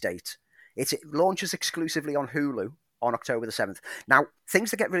release date. It launches exclusively on Hulu on October the 7th. Now, things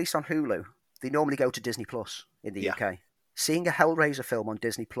that get released on Hulu, they normally go to Disney Plus in the UK. Seeing a Hellraiser film on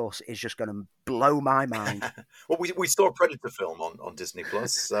Disney Plus is just going to blow my mind. Well, we saw a Predator film on Disney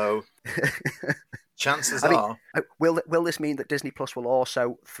Plus, so chances are... Will this mean that Disney Plus will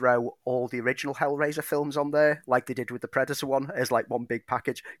also throw all the original Hellraiser films on there, like they did with the Predator one, as like one big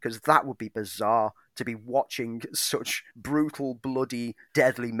package? Because that would be bizarre, to be watching such brutal, bloody,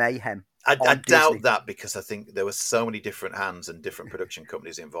 deadly mayhem. I doubt that, because I think there were so many different hands and different production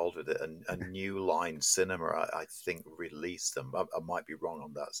companies involved with it, and New Line Cinema, I think, released them. I might be wrong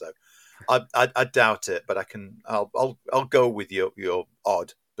on that, so I doubt it. But I'll go with your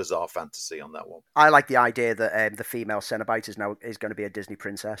odd, bizarre fantasy on that one. I like the idea that the female Cenobite is going to be a Disney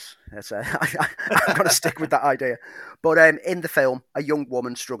princess. I'm going to stick with that idea. But in the film, a young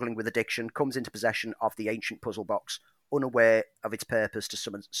woman struggling with addiction comes into possession of the ancient puzzle box, unaware of its purpose to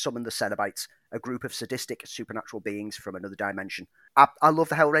summon the Cenobites, a group of sadistic supernatural beings from another dimension. I love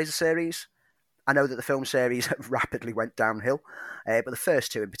the Hellraiser series. I know that the film series rapidly went downhill, but the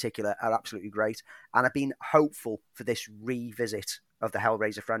first two in particular are absolutely great. And I've been hopeful for this revisit of the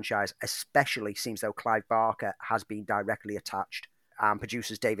Hellraiser franchise, especially seems though Clive Barker has been directly attached. And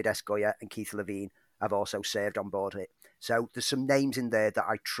producers David S. Goyer and Keith Levine have also served on board it. So there's some names in there that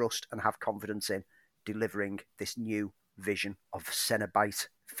I trust and have confidence in delivering this new vision of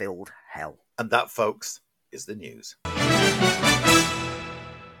Cenobite-filled hell. And that, folks, is the news.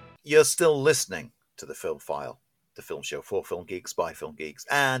 You're still listening to The Film File, the film show for film geeks by film geeks.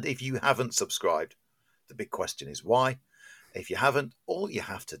 And if you haven't subscribed, the big question is why? If you haven't, all you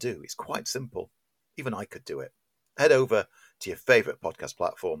have to do is quite simple. Even I could do it. Head over to your favourite podcast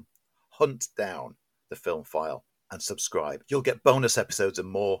platform, hunt down The Film File, and subscribe. You'll get bonus episodes and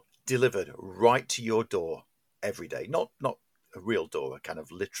more delivered right to your door every day. Not a real door, a kind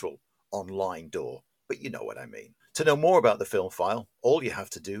of literal online door, but you know what I mean. To know more about The Film File, all you have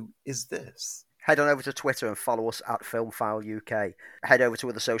to do is this. Head on over to Twitter and follow us at FilmFile UK. Head over to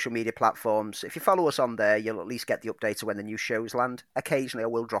other social media platforms. If you follow us on there, you'll at least get the updates of when the new shows land. Occasionally I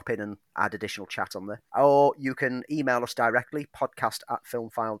will drop in and add additional chat on there. Or you can email us directly,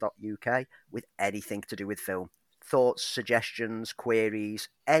 podcast@filmfile.uk, with anything to do with film. Thoughts, suggestions, queries,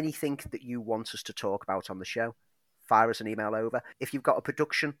 anything that you want us to talk about on the show, fire us an email over. If you've got a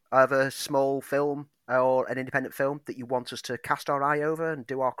production of a small film or an independent film that you want us to cast our eye over and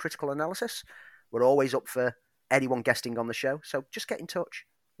do our critical analysis, we're always up for anyone guesting on the show. So just get in touch.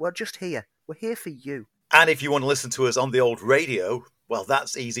 We're just here. We're here for you. And if you want to listen to us on the old radio, well,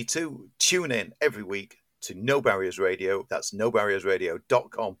 that's easy too. Tune in every week to No Barriers Radio. That's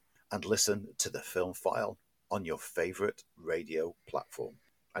nobarriersradio.com and listen to the Film File on your favourite radio platform.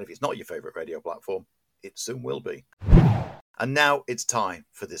 And if it's not your favourite radio platform, it soon will be. And now it's time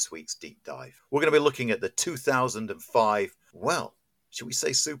for this week's deep dive. We're going to be looking at the 2005, well, should we say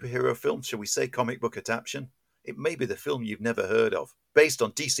superhero film? Should we say comic book adaptation? It may be the film you've never heard of. Based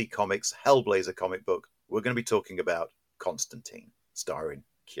on DC Comics' Hellblazer comic book, we're going to be talking about Constantine, starring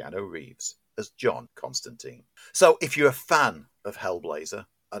Keanu Reeves as John Constantine. So if you're a fan of Hellblazer,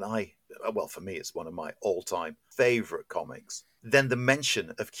 and for me, it's one of my all-time favourite comics, then the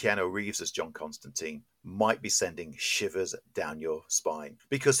mention of Keanu Reeves as John Constantine might be sending shivers down your spine,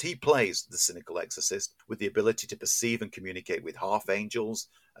 because he plays the cynical exorcist with the ability to perceive and communicate with half angels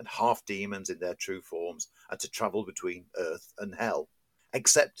and half demons in their true forms, and to travel between Earth and Hell.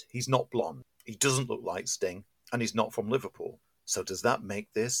 Except he's not blonde, he doesn't look like Sting, and he's not from Liverpool. So does that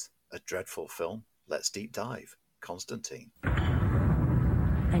make this a dreadful film? Let's deep dive. Constantine.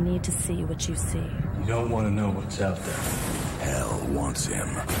 I need to see what you see. You don't want to know what's out there. Hell wants him.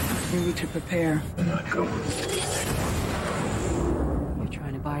 We need to prepare. I'm not going. You're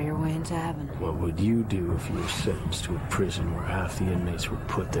trying to buy your way into heaven. What would you do if you were sentenced to a prison where half the inmates were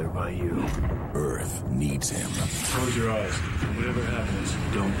put there by you? Earth needs him. Close your eyes. Whatever happens,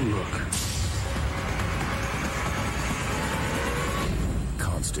 don't look.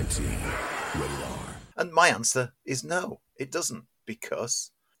 Constantine. Rated R. And my answer is no, it doesn't.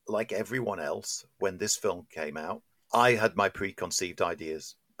 Because, like everyone else, when this film came out, I had my preconceived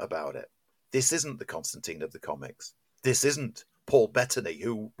ideas about it. This isn't the Constantine of the comics. This isn't Paul Bettany,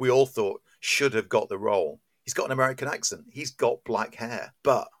 who we all thought should have got the role. He's got an American accent. He's got black hair.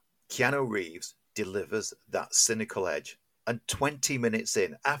 But Keanu Reeves delivers that cynical edge. And 20 minutes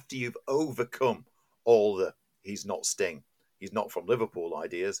in, after you've overcome all the he's not Sting, he's not from Liverpool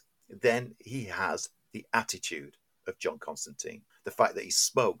ideas, then he has the attitude of John Constantine. The fact that he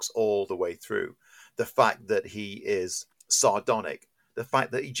smokes all the way through. The fact that he is sardonic. The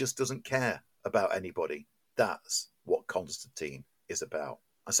fact that he just doesn't care about anybody. That's what Constantine is about.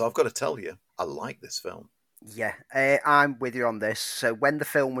 And so I've got to tell you, I like this film. Yeah, I'm with you on this. So when the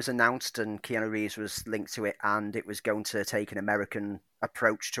film was announced and Keanu Reeves was linked to it and it was going to take an American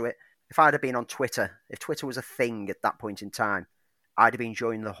approach to it, if I'd have been on Twitter, if Twitter was a thing at that point in time, I'd have been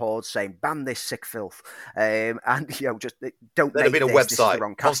joining the horde saying, ban this sick filth. And, just don't There'd make have been a this website, is the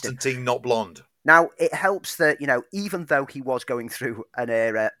wrong casting. Constantine Not Blonde. Now, it helps that, even though he was going through an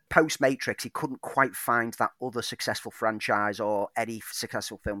era post-Matrix, he couldn't quite find that other successful franchise or any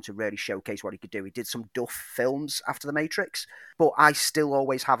successful film to really showcase what he could do. He did some duff films after The Matrix, but I still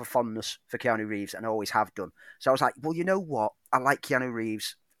always have a fondness for Keanu Reeves and always have done. So I was like, well, you know what? I like Keanu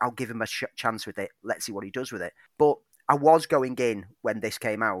Reeves. I'll give him a chance with it. Let's see what he does with it. But I was going in when this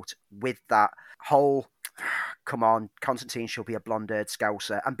came out with that whole, come on, Constantine should be a blonde-haired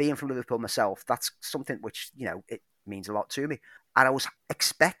Scouser. And being from Liverpool myself, that's something which, it means a lot to me. And I was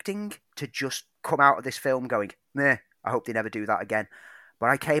expecting to just come out of this film going, meh, I hope they never do that again. But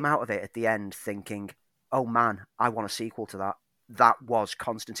I came out of it at the end thinking, oh man, I want a sequel to that. That was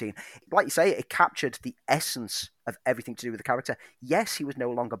Constantine. Like you say, it captured the essence of everything to do with the character. Yes, he was no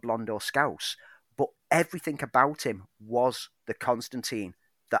longer blonde or Scouse, but everything about him was the Constantine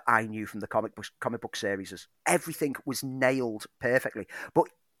that I knew from the comic book series. Everything was nailed perfectly. But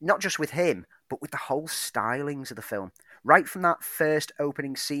not just with him, but with the whole stylings of the film. Right from that first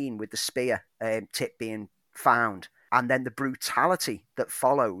opening scene with the spear tip being found, and then the brutality that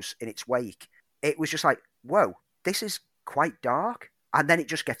follows in its wake, it was just like, whoa, this is quite dark. And then it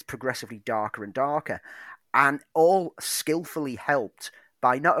just gets progressively darker and darker. And all skillfully helped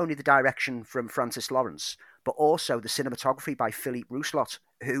by not only the direction from Francis Lawrence, but also the cinematography by Philippe Rousselot,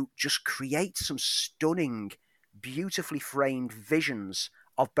 who just creates some stunning, beautifully framed visions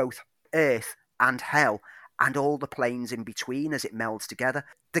of both Earth and Hell, and all the planes in between as it melds together.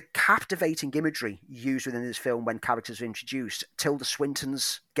 The captivating imagery used within this film when characters are introduced, Tilda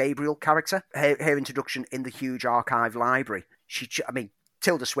Swinton's Gabriel character, her introduction in the huge archive library.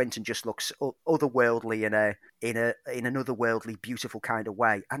 Tilda Swinton just looks otherworldly in an otherworldly, beautiful kind of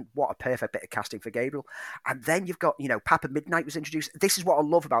way. And what a perfect bit of casting for Gabriel. And then you've got, Papa Midnight was introduced. This is what I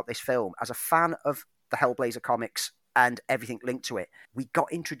love about this film. As a fan of the Hellblazer comics and everything linked to it, we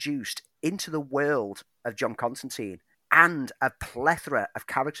got introduced into the world of John Constantine and a plethora of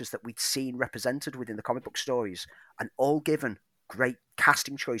characters that we'd seen represented within the comic book stories, and all given great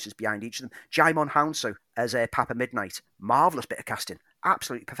casting choices behind each of them. Jimon Hounsou as Papa Midnight. Marvellous bit of casting.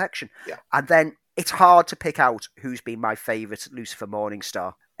 Absolutely perfection. Yeah. And then it's hard to pick out who's been my favourite Lucifer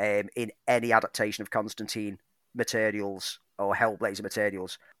Morningstar. in any adaptation of Constantine materials or Hellblazer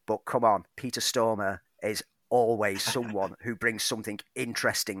materials. But come on, Peter Stormare is always someone who brings something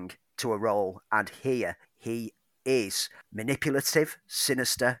interesting to a role. And here he is manipulative,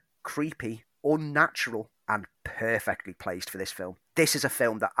 sinister, creepy, unnatural, and perfectly placed for this film. This is a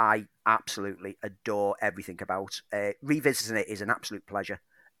film that I absolutely adore everything about. Revisiting it is an absolute pleasure,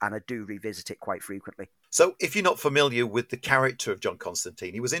 and I do revisit it quite frequently. So if you're not familiar with the character of John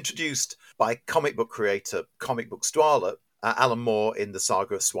Constantine, he was introduced by comic book creator, comic book starlet, Alan Moore in the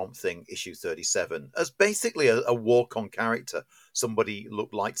Saga of Swamp Thing, issue 37, as basically a walk-on character. Somebody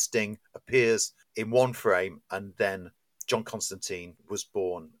looked like Sting appears in one frame, and then John Constantine was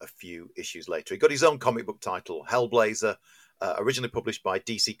born a few issues later. He got his own comic book title, Hellblazer, originally published by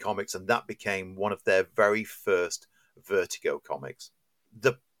DC Comics, and that became one of their very first Vertigo comics.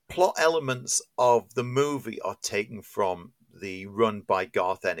 The plot elements of the movie are taken from the run by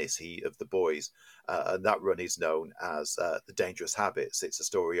Garth Ennis, he of The Boys, and that run is known as The Dangerous Habits. It's a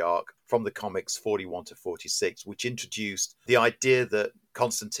story arc from the comics 41 to 46, which introduced the idea that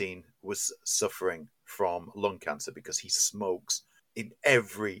Constantine was suffering from lung cancer because he smokes in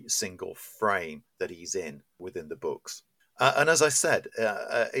every single frame that he's in within the books. And as I said,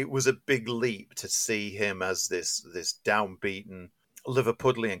 it was a big leap to see him as this downbeaten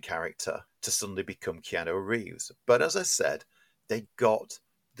Liverpudlian character to suddenly become Keanu Reeves. But as I said, they got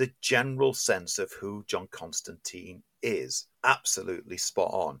the general sense of who John Constantine is absolutely spot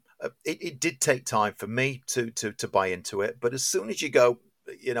on. It did take time for me to buy into it, but as soon as you go,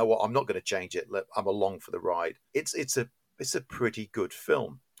 you know what, I'm not going to change it, I'm along for the ride. It's a pretty good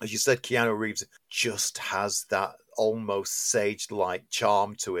film. As you said, Keanu Reeves just has that almost sage-like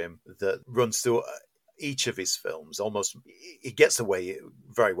charm to him that runs through each of his films. Almost, he gets away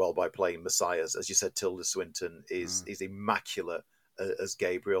very well by playing messiahs. As you said, Tilda Swinton is immaculate as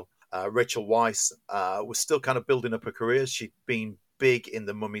Gabriel. Rachel Weisz was still kind of building up her career. She'd been big in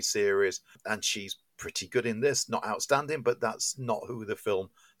the Mummy series, and she's pretty good in this. Not outstanding, but that's not who the film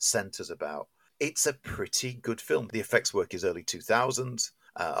centers about. It's a pretty good film. The effects work is early 2000s,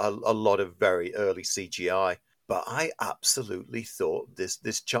 a lot of very early CGI. But I absolutely thought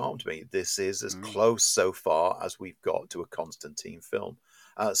this charmed me. This is as close so far as we've got to a Constantine film.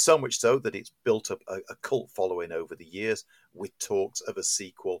 So much so that it's built up a cult following over the years with talks of a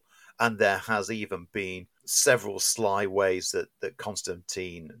sequel. And there has even been several sly ways that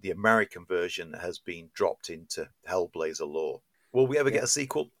Constantine, the American version, has been dropped into Hellblazer lore. Will we ever get a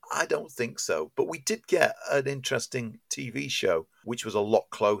sequel? I don't think so. But we did get an interesting TV show, which was a lot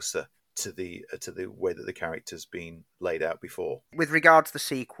closer to the way that the character's been laid out before. With regard to the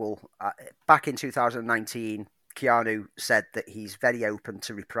sequel, back in 2019, Keanu said that he's very open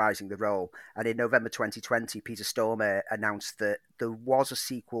to reprising the role. And in November 2020, Peter Stormare announced that there was a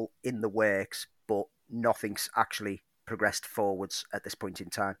sequel in the works, but nothing's actually progressed forwards at this point in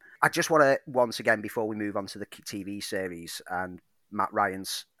time. I just want to, once again, before we move on to the TV series and Matt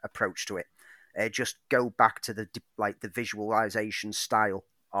Ryan's approach to it, just go back to the visualization style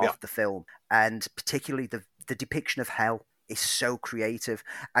of the film, and particularly the depiction of hell is so creative,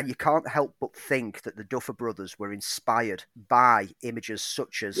 and you can't help but think that the Duffer Brothers were inspired by images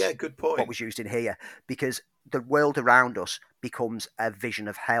such as good point. What was used in here, because the world around us becomes a vision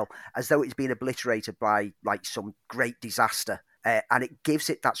of hell, as though it's been obliterated by like some great disaster, and it gives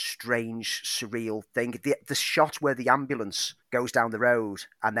it that strange, surreal thing. The shot where the ambulance goes down the road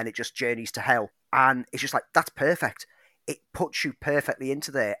and then it just journeys to hell, and it's just like, that's perfect. It puts you perfectly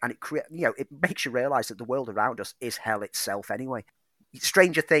into there, and it makes you realise that the world around us is hell itself anyway.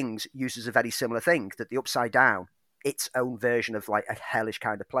 Stranger Things uses a very similar thing, that the Upside Down, its own version of like a hellish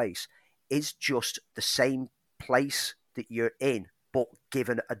kind of place, is just the same place that you're in, but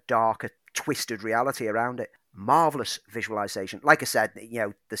given a darker, twisted reality around it. Marvellous visualisation. Like I said,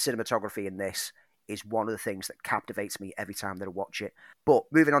 the cinematography in this is one of the things that captivates me every time that I watch it. But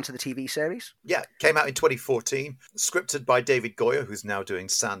moving on to the TV series. Yeah, came out in 2014, scripted by David Goyer, who's now doing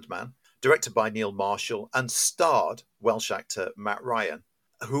Sandman, directed by Neil Marshall, and starred Welsh actor Matt Ryan,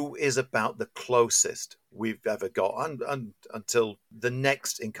 who is about the closest we've ever got, and until the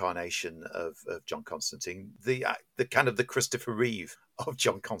next incarnation of John Constantine, the kind of the Christopher Reeve of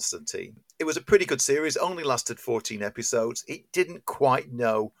John Constantine. It was a pretty good series, only lasted 14 episodes. It didn't quite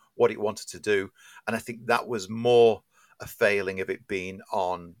know what it wanted to do, and I think that was more a failing of it being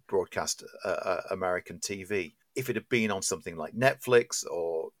on broadcast American TV. If it had been on something like Netflix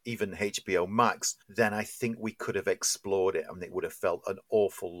or even HBO Max, then I think we could have explored it and it would have felt an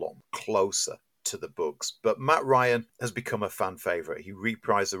awful lot closer to the books. But Matt Ryan has become a fan favourite. He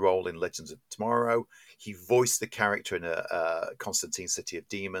reprised the role in Legends of Tomorrow. He voiced the character in a Constantine City of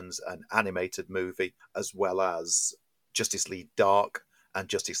Demons, an animated movie, as well as Justice League Dark and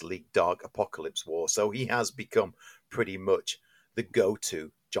Justice League Dark Apocalypse War. So he has become pretty much the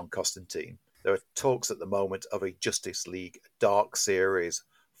go-to John Constantine. There are talks at the moment of a Justice League Dark series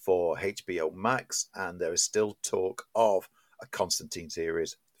for HBO Max, and there is still talk of a Constantine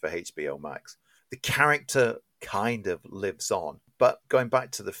series for HBO Max. The character kind of lives on, but going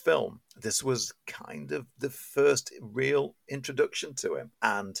back to the film, this was kind of the first real introduction to him.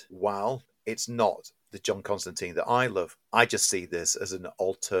 And while it's not the John Constantine that I love, I just see this as an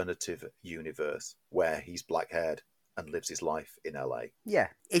alternative universe where he's black-haired and lives his life in LA. Yeah,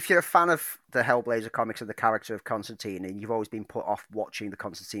 if you're a fan of the Hellblazer comics and the character of Constantine, and you've always been put off watching the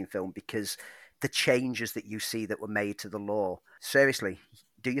Constantine film because the changes that you see that were made to the lore, seriously,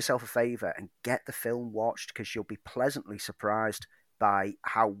 do yourself a favour and get the film watched, because you'll be pleasantly surprised by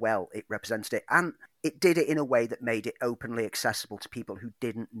how well it represented it. And it did it in a way that made it openly accessible to people who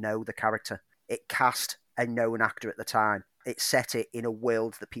didn't know the character. It cast a known actor at the time. It set it in a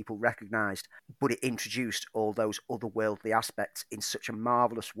world that people recognised, but it introduced all those otherworldly aspects in such a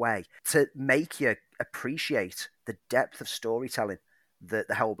marvellous way to make you appreciate the depth of storytelling that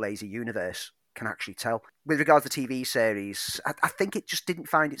the Hellblazer universe can actually tell. With regards to the TV series, I think it just didn't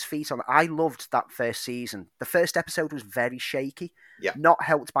find its feet on. I loved that first season. The first episode was very shaky, not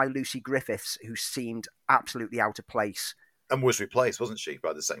helped by Lucy Griffiths, who seemed absolutely out of place. And was replaced, wasn't she,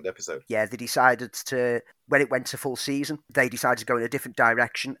 by the second episode? Yeah, they decided to, when it went to full season, they decided to go in a different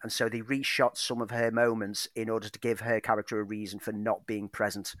direction, and so they reshot some of her moments in order to give her character a reason for not being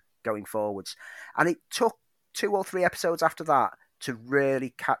present going forwards. And it took 2 or 3 episodes after that to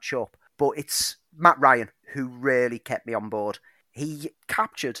really catch up. But it's Matt Ryan who really kept me on board. He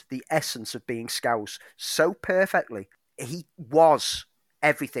captured the essence of being Scouse so perfectly. He was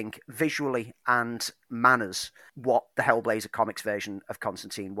everything visually and manners what the Hellblazer comics version of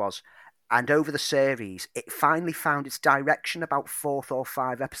Constantine was. And over the series, it finally found its direction about 4th or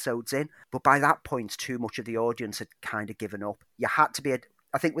 5 episodes in. But by that point, too much of the audience had kind of given up. You had to be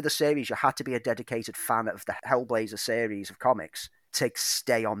I think with the series, you had to be a dedicated fan of the Hellblazer series of comics to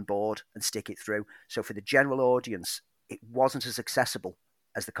stay on board and stick it through. So for the general audience, it wasn't as accessible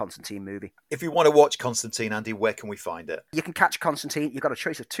as the Constantine movie. If you want to watch Constantine, Andy, where can we find it? You can catch Constantine. You've got a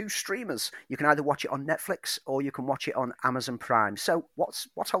choice of 2 streamers. You can either watch it on Netflix or you can watch it on Amazon Prime. So what's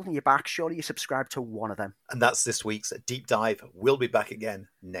holding you back? Surely you subscribe to one of them. And that's this week's Deep Dive. We'll be back again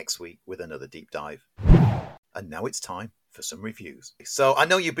next week with another Deep Dive. And now it's time for some reviews. So I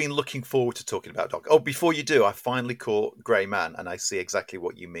know you've been looking forward to talking about Doc. Oh, before you do, I finally caught Grey Man, and I see exactly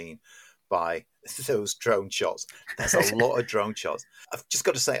what you mean by those drone shots. There's a lot of drone shots. I've just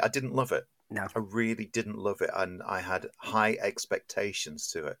got to say, I didn't love it. No. I really didn't love it, and I had high expectations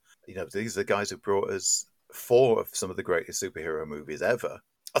to it. You know, these are the guys who brought us 4 of some of the greatest superhero movies ever.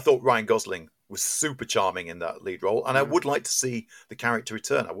 I thought Ryan Gosling was super charming in that lead role, and I would like to see the character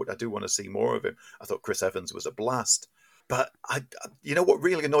return. I do want to see more of him. I thought Chris Evans was a blast. But you know what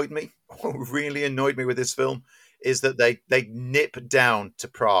really annoyed me? What really annoyed me with this film is that they nip down to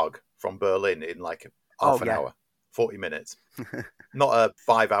Prague from Berlin in like half an hour, 40 minutes. Not a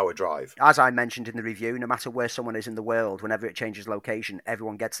 5-hour drive. As I mentioned in the review, no matter where someone is in the world, whenever it changes location,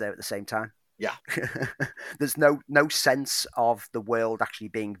 everyone gets there at the same time. Yeah. There's no sense of the world actually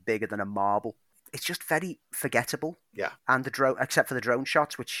being bigger than a marble. It's just very forgettable. Yeah. And the drone, except for the drone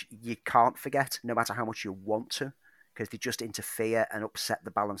shots, which you can't forget, no matter how much you want to, because they just interfere and upset the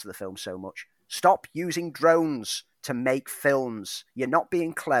balance of the film so much. Stop using drones to make films. You're not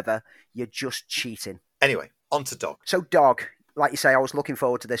being clever. You're just cheating. Anyway, on to Dog. So Dog, like you say, I was looking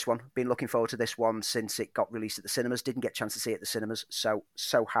forward to this one. Been looking forward to this one since it got released at the cinemas. Didn't get a chance to see it at the cinemas.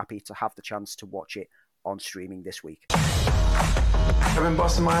 So happy to have the chance to watch it on streaming this week. I've been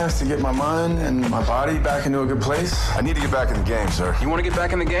busting my ass to get my mind and my body back into a good place. I need to get back in the game, sir. You want to get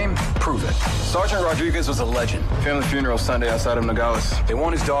back in the game? Prove it. Sergeant Rodriguez was a legend. Family funeral Sunday outside of Nogales. They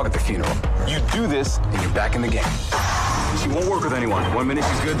want his dog at the funeral. You do this, and you're back in the game. She won't work with anyone. One minute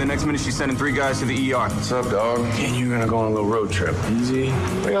she's good, the next minute she's sending 3 guys to the ER. What's up, dog? And you're gonna go on a little road trip. Easy.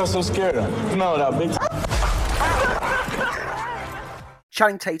 What y'all so scared of? Smell it out, big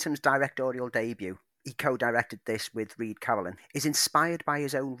Channing Tatum's directorial debut, he co-directed this with Reed Carolyn, is inspired by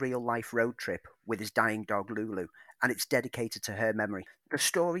his own real-life road trip with his dying dog Lulu, and it's dedicated to her memory. The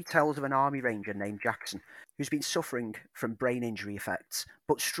story tells of an army ranger named Jackson, who's been suffering from brain injury effects,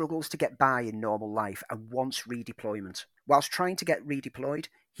 but struggles to get by in normal life and wants redeployment. Whilst trying to get redeployed,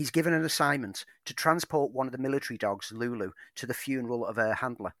 he's given an assignment to transport one of the military dogs, Lulu, to the funeral of her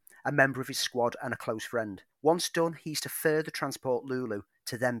handler, a member of his squad and a close friend. Once done, he's to further transport Lulu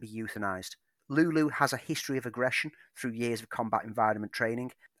to then be euthanized. Lulu has a history of aggression through years of combat environment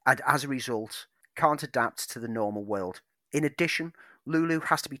training, and as a result, can't adapt to the normal world. In addition, Lulu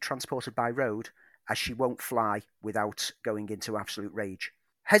has to be transported by road, as she won't fly without going into absolute rage.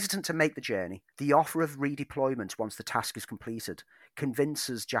 Hesitant to make the journey, the offer of redeployment once the task is completed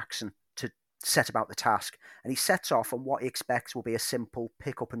convinces Jackson to set about the task, and he sets off on what he expects will be a simple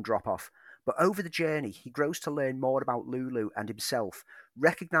pick up and drop off. But over the journey, he grows to learn more about Lulu and himself,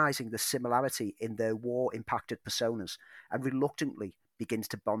 recognising the similarity in their war-impacted personas, and reluctantly begins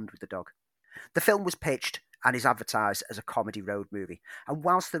to bond with the dog. The film was pitched and is advertised as a comedy road movie, and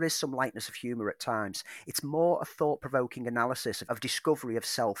whilst there is some lightness of humour at times, it's more a thought-provoking analysis of discovery of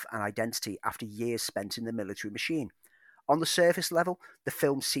self and identity after years spent in the military machine. On the surface level, the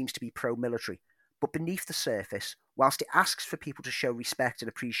film seems to be pro-military, but beneath the surface, whilst it asks for people to show respect and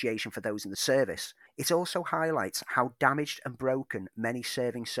appreciation for those in the service, it also highlights how damaged and broken many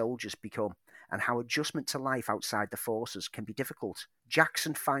serving soldiers become, and how adjustment to life outside the forces can be difficult.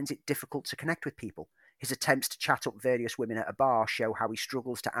 Jackson finds it difficult to connect with people. His attempts to chat up various women at a bar show how he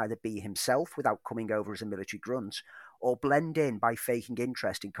struggles to either be himself without coming over as a military grunt, or blend in by faking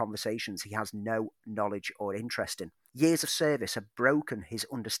interest in conversations he has no knowledge or interest in. Years of service have broken his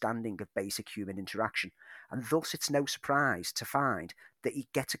understanding of basic human interaction, and thus it's no surprise to find that he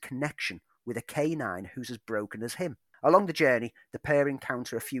gets a connection with a canine who's as broken as him. Along the journey, the pair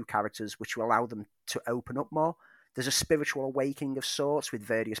encounter a few characters which will allow them to open up more. There's a spiritual awakening of sorts with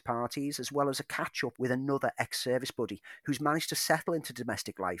various parties, as well as a catch-up with another ex-service buddy who's managed to settle into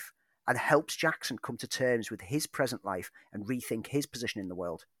domestic life and helps Jackson come to terms with his present life and rethink his position in the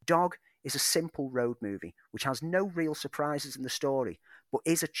world. Dog is a simple road movie which has no real surprises in the story, but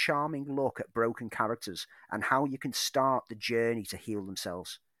is a charming look at broken characters and how you can start the journey to heal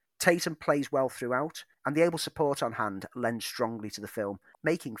themselves. Tatum plays well throughout, and the able support on hand lends strongly to the film,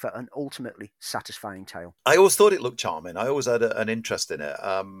 making for an ultimately satisfying tale. I always thought it looked charming. I always had an interest in it.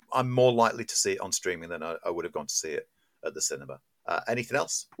 I'm more likely to see it on streaming than I would have gone to see it at the cinema. Anything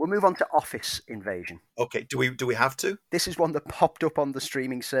else? We'll move on to Office Invasion. Okay, do we have to? This is one that popped up on the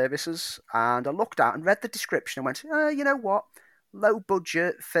streaming services, and I looked at and read the description and went, you know what?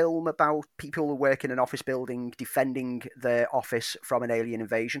 Low-budget film about people who work in an office building defending their office from an alien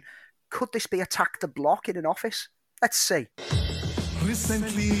invasion. Could this be Attack the Block in an office? Let's see.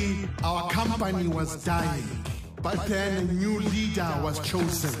 Recently, our company was dying, but then a new leader was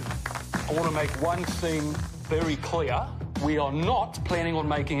chosen. I want to make one thing very clear. We are not planning on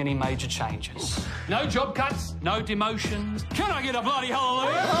making any major changes. No job cuts, no demotions. Can I get a bloody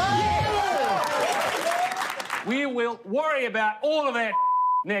hallelujah? Yeah! We will worry about all of that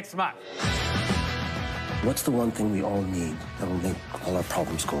next month. What's the one thing we all need that'll make all our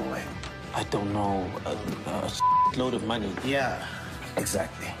problems go away? I don't know. A load of money. Yeah,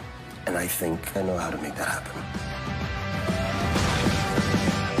 exactly. And I think I know how to make that happen.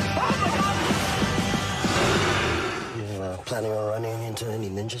 You planning on running into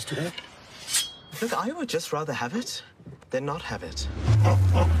any ninjas today? Look, I would just rather have it than not have it.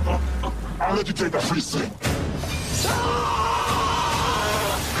 I'll let you take that free thing.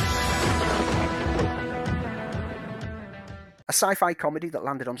 A sci-fi comedy that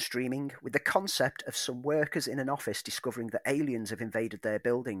landed on streaming with the concept of some workers in an office discovering that aliens have invaded their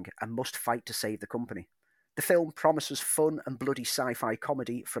building and must fight to save the company. The film promises fun and bloody sci-fi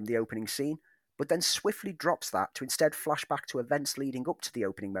comedy from the opening scene, but then swiftly drops that to instead flash back to events leading up to the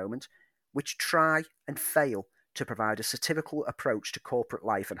opening moment, which try and fail to provide a satirical approach to corporate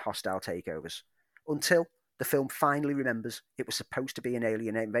life and hostile takeovers, until the film finally remembers it was supposed to be an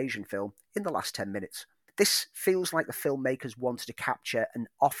alien invasion film in the last 10 minutes. This feels like the filmmakers wanted to capture an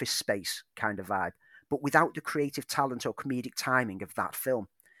Office Space kind of vibe, but without the creative talent or comedic timing of that film.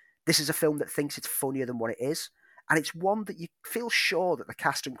 This is a film that thinks it's funnier than what it is, and it's one that you feel sure that the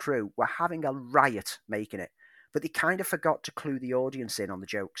cast and crew were having a riot making it, but they kind of forgot to clue the audience in on the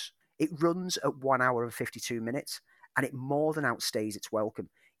jokes. It runs at 1 hour and 52 minutes, and it more than outstays its welcome,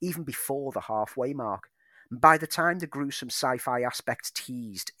 even before the halfway mark. By the time the gruesome sci-fi aspect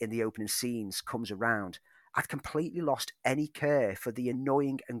teased in the opening scenes comes around, I've completely lost any care for the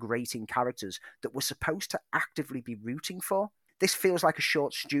annoying and grating characters that we're supposed to actively be rooting for. This feels like a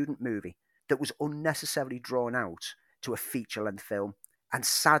short student movie that was unnecessarily drawn out to a feature-length film, and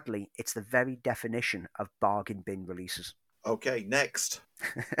sadly, it's the very definition of bargain bin releases. Okay, next.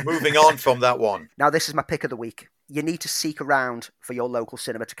 Moving on from that one. Now, this is my pick of the week. You need to seek around for your local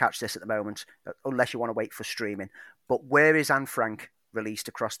cinema to catch this at the moment, unless you want to wait for streaming. But Where is Anne Frank? Released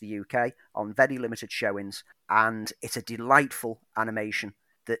across the UK on very limited showings, and it's a delightful animation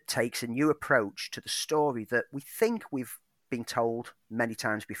that takes a new approach to the story that we think we've been told many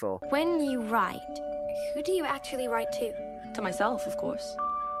times before. When you write, who do you actually write to? To myself, of course.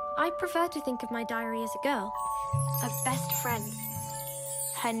 I prefer to think of my diary as a girl, a best friend.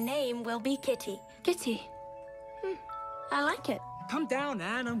 Her name will be Kitty. Kitty. I like it. Come down,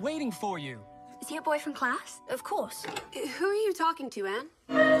 Anne. I'm waiting for you. Is he a boy from class? Of course. Who are you talking to, Anne?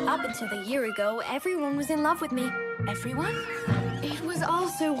 Up until a year ago, everyone was in love with me. Everyone? It was all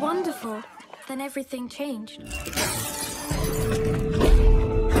so wonderful. Then everything changed.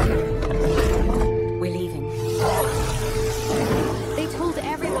 We're leaving. They told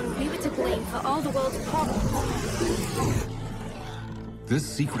everyone we were to blame for all the world's problems. This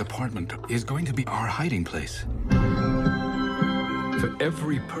secret apartment is going to be our hiding place. For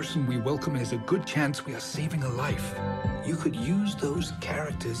every person we welcome, there's a good chance we are saving a life. You could use those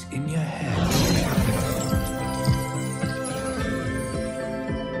characters in your head.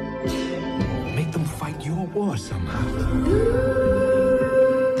 Make them fight your war somehow.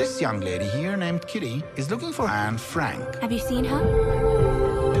 This young lady here named Kitty is looking for Anne Frank. Have you seen her?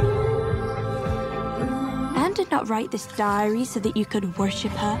 Anne did not write this diary so that you could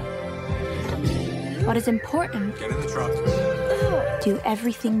worship her. What is important? Get in the truck. Do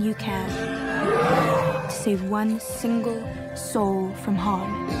everything you can to save one single soul from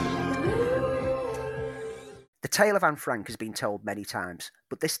harm. The tale of Anne Frank has been told many times,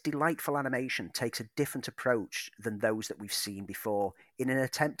 but this delightful animation takes a different approach than those that we've seen before in an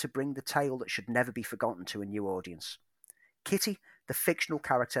attempt to bring the tale that should never be forgotten to a new audience. Kitty, the fictional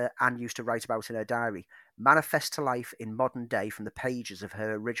character Anne used to write about in her diary, manifests to life in modern day from the pages of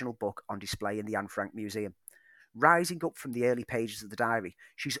her original book on display in the Anne Frank Museum. Rising up from the early pages of the diary,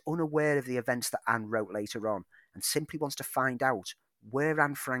 she's unaware of the events that Anne wrote later on and simply wants to find out where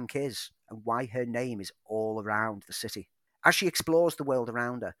Anne Frank is and why her name is all around the city. As she explores the world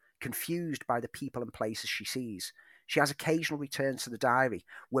around her, confused by the people and places she sees, she has occasional returns to the diary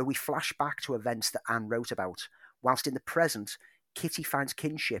where we flash back to events that Anne wrote about, whilst in the present, Kitty finds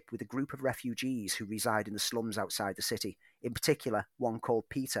kinship with a group of refugees who reside in the slums outside the city, in particular one called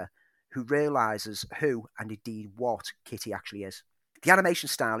Peter, who realises who and indeed what Kitty actually is. The animation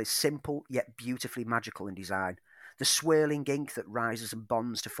style is simple yet beautifully magical in design. The swirling ink that rises and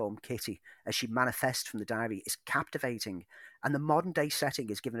bonds to form Kitty as she manifests from the diary is captivating, and the modern day setting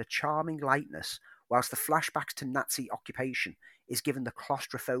is given a charming lightness, whilst the flashbacks to Nazi occupation is given the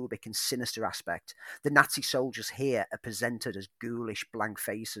claustrophobic and sinister aspect. The Nazi soldiers here are presented as ghoulish blank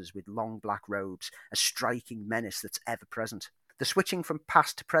faces with long black robes, a striking menace that's ever present. The switching from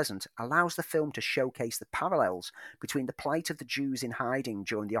past to present allows the film to showcase the parallels between the plight of the Jews in hiding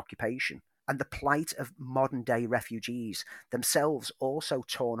during the occupation and the plight of modern-day refugees, themselves also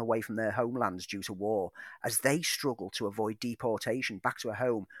torn away from their homelands due to war, as they struggle to avoid deportation back to a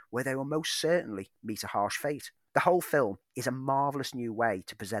home where they will most certainly meet a harsh fate. The whole film is a marvellous new way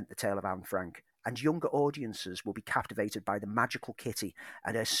to present the tale of Anne Frank, and younger audiences will be captivated by the magical Kitty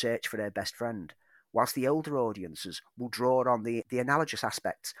and her search for her best friend, whilst the older audiences will draw on the analogous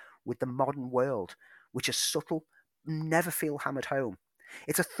aspects with the modern world, which are subtle, never feel hammered home.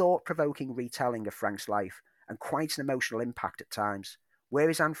 It's a thought-provoking retelling of Frank's life, and quite an emotional impact at times. Where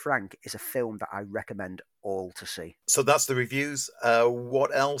is Anne Frank is a film that I recommend all to see. So that's the reviews.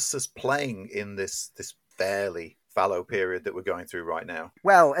 What else is playing in this fairly fallow period that we're going through right now?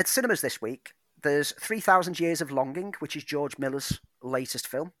 Well, at cinemas this week, there's 3,000 Years of Longing, which is George Miller's latest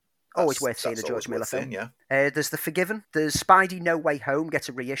film. Always worth seeing a George Miller film. Yeah. There's The Forgiven. There's Spidey No Way Home gets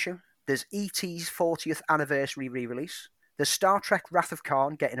a reissue. There's E.T.'s 40th anniversary re-release. There's Star Trek Wrath of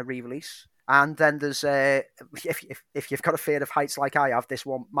Khan getting a re-release. And then there's, if you've got a fear of heights like I have, this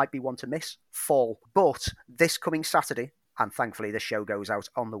one might be one to miss, Fall. But this coming Saturday, and thankfully this show goes out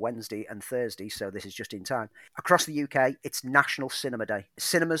on the Wednesday and Thursday, so this is just in time, across the UK, it's National Cinema Day.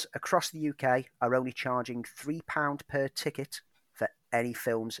 Cinemas across the UK are only charging £3 per ticket for any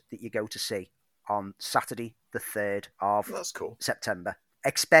films that you go to see on Saturday, the 3rd of September.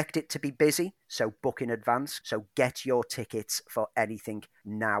 Expect it to be busy, so book in advance. So get your tickets for anything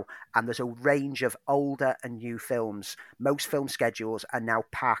now. And there's a range of older and new films. Most film schedules are now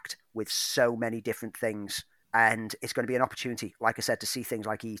packed with so many different things. And it's going to be an opportunity, like I said, to see things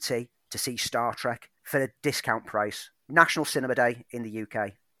like E.T., to see Star Trek for a discount price. National Cinema Day in the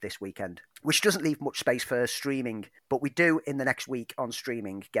UK this weekend, which doesn't leave much space for streaming, but we do in the next week on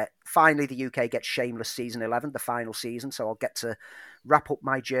streaming finally the UK gets Shameless Season 11, the final season, so I'll get to wrap up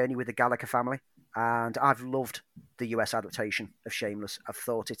my journey with the Gallagher family, and I've loved the US adaptation of Shameless. I've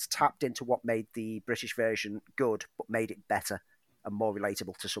thought it's tapped into what made the British version good, but made it better, and more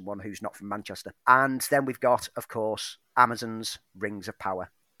relatable to someone who's not from Manchester. And then we've got, of course, Amazon's Rings of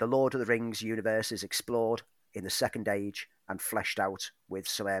Power. The Lord of the Rings universe is explored in the Second Age and fleshed out with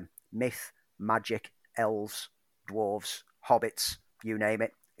some myth, magic, elves, dwarves, hobbits, you name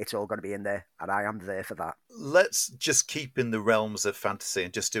it. It's all going to be in there, and I am there for that. Let's just keep in the realms of fantasy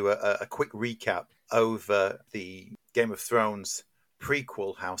and just do a quick recap over the Game of Thrones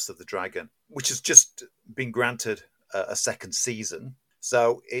prequel, House of the Dragon, which has just been granted a second season.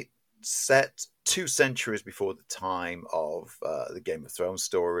 So it's set 2 centuries before the time of the Game of Thrones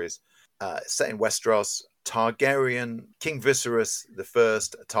stories. Set in Westeros. Targaryen, King Viserys I,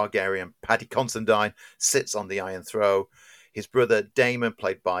 Targaryen, Paddy Considine, sits on the Iron Throne. His brother Daemon,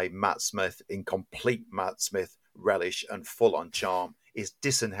 played by Matt Smith, in complete Matt Smith relish and full-on charm, is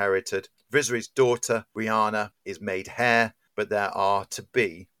disinherited. Viserys' daughter, Brianna, is made heir, but there are to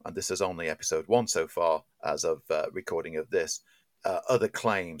be, and this is only episode 1 so far, as of recording of this, other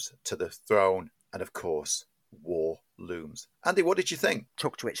claims to the throne, and of course, war looms. Andy, what did you think?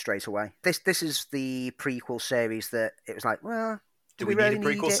 Took to it straight away. This is the prequel series that it was like, well, do we need a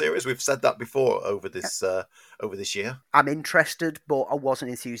prequel series? We've said that before over this year. I'm interested, but I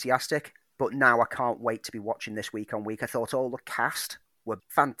wasn't enthusiastic. But now I can't wait to be watching this week on week. I thought all the cast were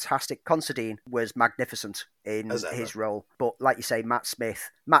fantastic. Considine was magnificent in his role. But like you say, Matt Smith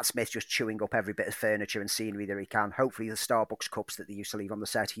just chewing up every bit of furniture and scenery that he can. Hopefully the Starbucks cups that they used to leave on the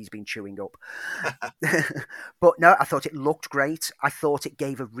set, he's been chewing up. But no, I thought it looked great. I thought it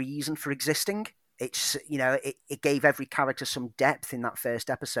gave a reason for existing. It's, it gave every character some depth in that first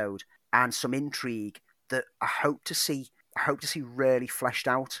episode and some intrigue that I hope to see really fleshed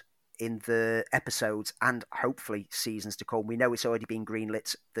out in the episodes and hopefully seasons to come. We know it's already been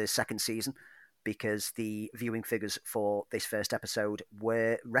greenlit, the second season, because the viewing figures for this first episode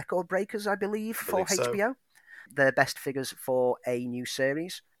were record breakers, I believe for HBO. The best figures for a new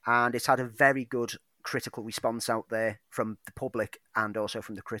series, and it's had a very good critical response out there from the public and also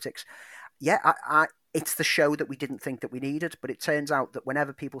from the critics. Yeah, it's the show that we didn't think that we needed, but it turns out that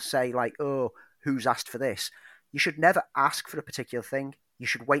whenever people say, like, oh, who's asked for this? You should never ask for a particular thing. You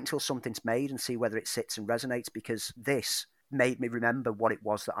should wait until something's made and see whether it sits and resonates, because this made me remember what it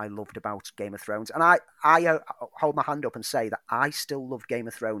was that I loved about Game of Thrones. And I hold my hand up and say that I still loved Game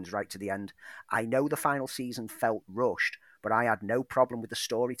of Thrones right to the end. I know the final season felt rushed, but I had no problem with the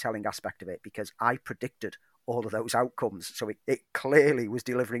storytelling aspect of it because I predicted all of those outcomes. So it clearly was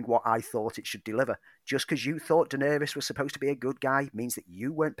delivering what I thought it should deliver. Just because you thought Daenerys was supposed to be a good guy means that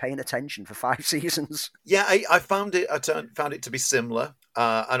you weren't paying attention for 5 seasons. Yeah, I found it to be similar,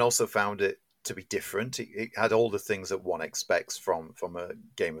 and also found it to be different. It had all the things that one expects from a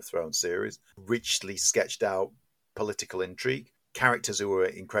Game of Thrones series. Richly sketched out political intrigue, characters who were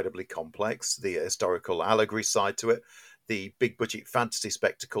incredibly complex, the historical allegory side to it. The big budget fantasy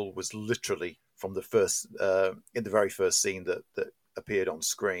spectacle was literally from the first, in the very first scene that appeared on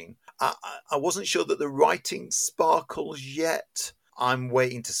screen. I wasn't sure that the writing sparkles yet. I'm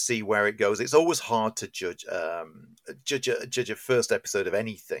waiting to see where it goes. It's always hard to judge a first episode of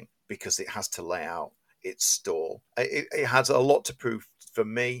anything because it has to lay out its stall. It has a lot to prove for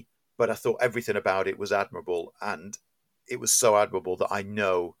me, but I thought everything about it was admirable, and it was so admirable that I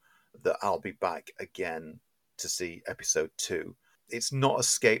know that I'll be back again to see episode 2. It's not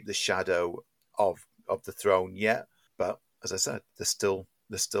escaped the shadow of the throne yet, but as I said, there's still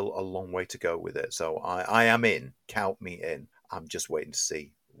a long way to go with it. So I am in. Count me in. I'm just waiting to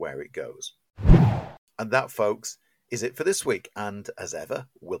see where it goes. And that, folks, is it for this week. And as ever,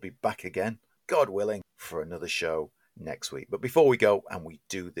 we'll be back again, God willing, for another show next week. But before we go, and we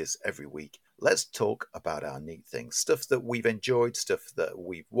do this every week, let's talk about our neat things. Stuff that we've enjoyed, stuff that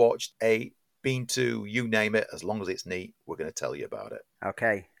we've watched, been to, you name it. As long as it's neat, we're going to tell you about it.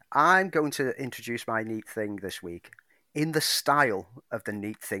 Okay. I'm going to introduce my neat thing this week in the style of the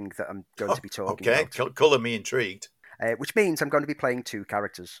neat thing that I'm going to be talking about. Okay, colour me intrigued. Which means I'm going to be playing 2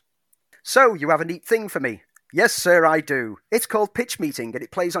 characters. So, you have a neat thing for me? Yes, sir, I do. It's called Pitch Meeting, and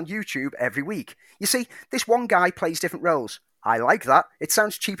it plays on YouTube every week. You see, this one guy plays different roles. I like that. It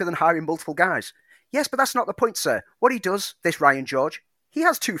sounds cheaper than hiring multiple guys. Yes, but that's not the point, sir. What he does, this Ryan George, he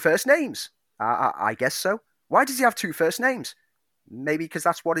has 2 first names. I guess so. Why does he have 2 first names? Maybe because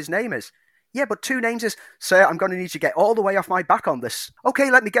that's what his name is. Yeah, but 2 names is, sir, I'm going to need to get all the way off my back on this.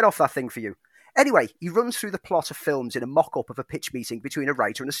 Okay, let me get off that thing for you. Anyway, he runs through the plot of films in a mock-up of a pitch meeting between a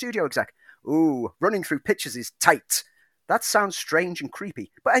writer and a studio exec. Ooh, running through pitches is tight. That sounds strange and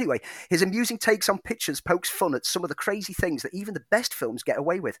creepy. But anyway, his amusing takes on pictures pokes fun at some of the crazy things that even the best films get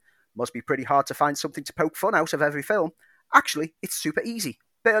away with. Must be pretty hard to find something to poke fun out of every film. Actually, it's super easy.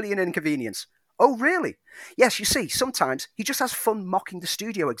 Barely an inconvenience. Oh, really? Yes, you see, sometimes he just has fun mocking the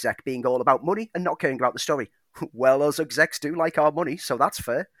studio exec being all about money and not caring about the story. Well, us execs do like our money, so that's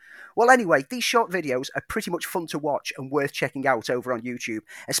fair. Well, anyway, these short videos are pretty much fun to watch and worth checking out over on YouTube,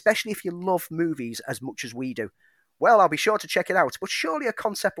 especially if you love movies as much as we do. Well, I'll be sure to check it out, but surely a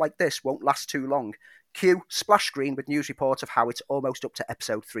concept like this won't last too long. Cue splash screen with news reports of how it's almost up to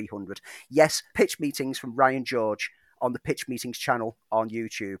episode 300. Yes, pitch meetings from Ryan George on the Pitch Meetings channel on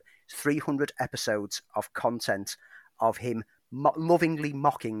YouTube. 300 episodes of content of him lovingly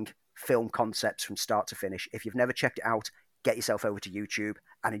mocking film concepts from start to finish. If you've never checked it out, get yourself over to YouTube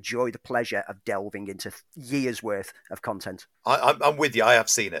and enjoy the pleasure of delving into years worth of content. I'm with you. I have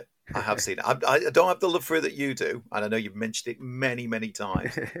seen it. I don't have the love for it that you do, and I know you've mentioned it many, many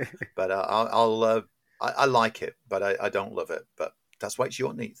times. But I like it, but I don't love it. But that's why it's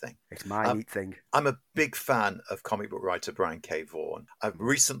your neat thing. It's my neat thing. I'm a big fan of comic book writer Brian K. Vaughan. I've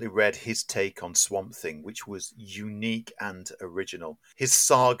recently read his take on Swamp Thing, which was unique and original. His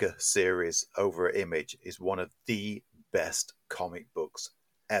Saga series over at Image is one of the best comic books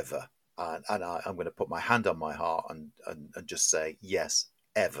ever. And I'm going to put my hand on my heart and just say, yes,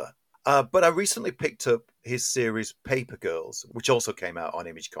 ever. But I recently picked up his series Paper Girls, which also came out on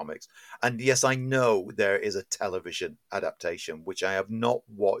Image Comics. And yes, I know there is a television adaptation, which I have not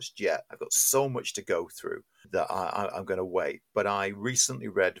watched yet. I've got so much to go through that I'm going to wait. But I recently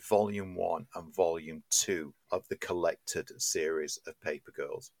read Volume 1 and Volume 2 of the collected series of Paper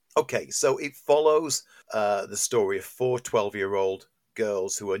Girls. Okay, so it follows the story of 4 12-year-old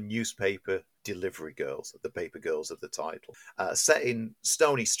girls who are newspaper delivery girls, the Paper Girls of the title, set in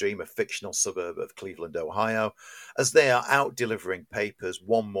Stony Stream, a fictional suburb of Cleveland, Ohio. As they are out delivering papers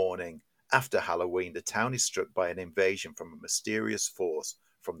one morning after Halloween, the town is struck by an invasion from a mysterious force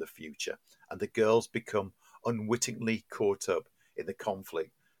from the future, and the girls become unwittingly caught up in the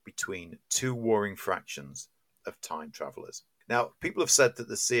conflict between two warring fractions of time travelers. Now, people have said that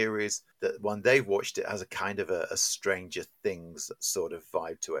the series, that when they've watched it, has a kind of a Stranger Things sort of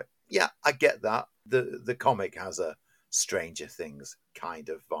vibe to it. Yeah, I get that. The comic has a Stranger Things kind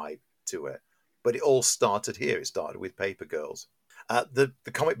of vibe to it. But it all started here. It started with Paper Girls. The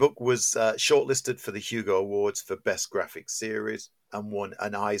comic book was shortlisted for the Hugo Awards for Best Graphic Series and won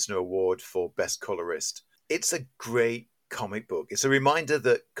an Eisner Award for Best Colorist. It's a great comic book. It's a reminder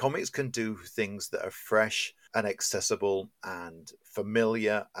that comics can do things that are fresh and accessible and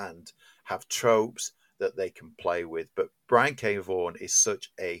familiar and have tropes that they can play with. But Brian K. Vaughan is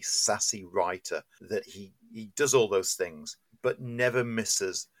such a sassy writer that he does all those things, but never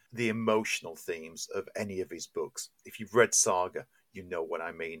misses the emotional themes of any of his books. If you've read Saga, you know what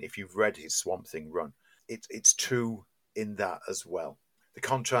I mean. If you've read his Swamp Thing run, it's true in that as well. The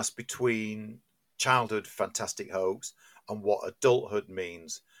contrast between childhood fantastic hopes and what adulthood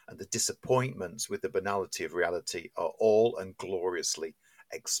means and the disappointments with the banality of reality are all and gloriously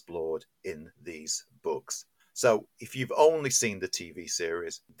explored in these books. So if you've only seen the TV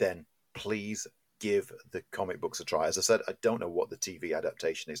series, then please give the comic books a try. As I said, I don't know what the TV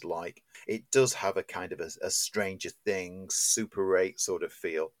adaptation is like. It does have a kind of a Stranger Things, Super 8 sort of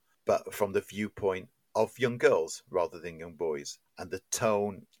feel, but from the viewpoint of young girls rather than young boys. And the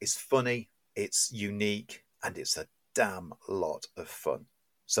tone is funny, it's unique, and it's a damn lot of fun.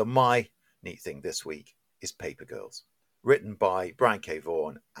 So my neat thing this week is Paper Girls, written by Brian K.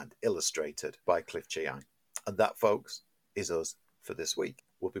 Vaughan and illustrated by Cliff Chiang. And that, folks, is us for this week.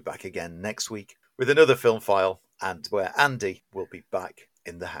 We'll be back again next week with another film file, and where Andy will be back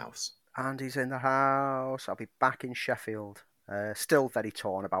in the house. Andy's in the house. I'll be back in Sheffield. Still very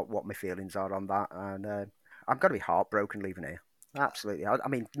torn about what my feelings are on that, and I'm going to be heartbroken leaving here. Absolutely. I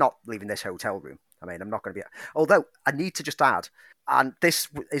mean, not leaving this hotel room. I mean, I'm not going to be... Although, I need to just add, and this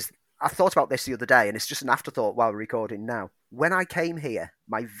is... I thought about this the other day, and it's just an afterthought while we're recording now. When I came here,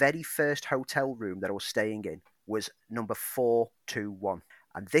 my very first hotel room that I was staying in was number 421.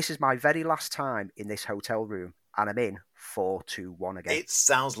 And this is my very last time in this hotel room, and I'm in 421 again. It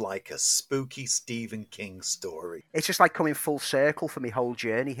sounds like a spooky Stephen King story. It's just like coming full circle for my whole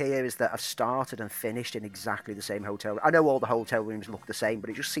journey here, is that I've started and finished in exactly the same hotel. I know all the hotel rooms look the same, but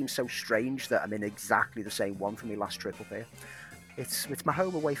it just seems so strange that I'm in exactly the same one for my last trip up here. It's my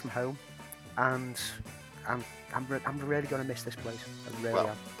home away from home, and I'm really going to miss this place. I really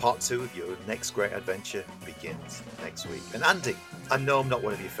am. Part 2 of your next great adventure begins next week. And Andy, I know I'm not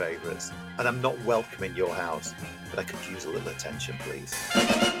one of your favourites, and I'm not welcome in your house, but I could use a little attention, please.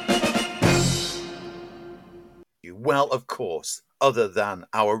 Well, of course, other than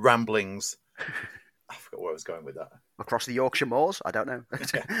our ramblings... I forgot where I was going with that. Across the Yorkshire moors? I don't know.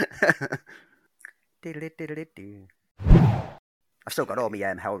 I've still got all my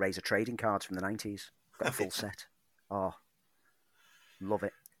Hellraiser trading cards from the 90s. Got a full set. Oh, love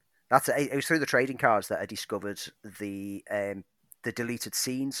it. It was through the trading cards that I discovered the deleted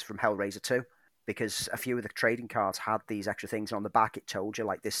scenes from Hellraiser 2, because a few of the trading cards had these extra things on the back. It told you,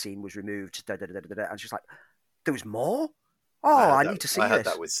 like, this scene was removed. And it's just like, there was more? Oh, I need to see this. I had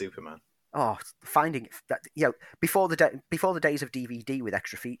that with Superman. Oh, finding that, before the days of DVD with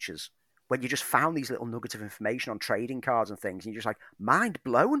extra features, when you just found these little nuggets of information on trading cards and things, and you're just like, mind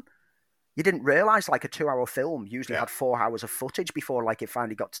blown. You didn't realise, like, a 2-hour film usually had 4 hours of footage before, like, it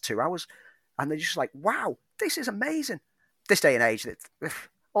finally got to 2 hours. And they're just like, wow, this is amazing. This day and age,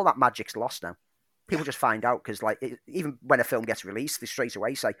 all that magic's lost now. People just find out because, like, even when a film gets released, they straight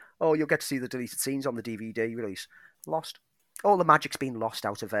away say, oh, you'll get to see the deleted scenes on the DVD release. Lost. All the magic's been lost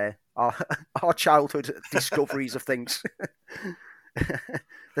out of our childhood discoveries of things.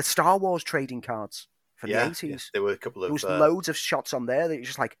 The Star Wars trading cards from the 80s. Yeah. There were a couple of... There was loads of shots on there that you're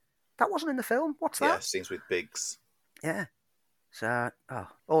just like, that wasn't in the film. What's that? Yeah, scenes with Biggs. Yeah. So,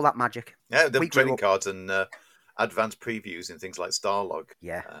 all that magic. Yeah, the trading cards and advanced previews and things like Starlog.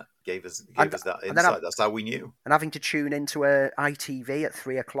 Yeah. Gave us that insight. That's how we knew. And having to tune into a ITV at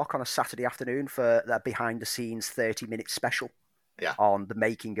 3:00 on a Saturday afternoon for that behind-the-scenes 30-minute special on the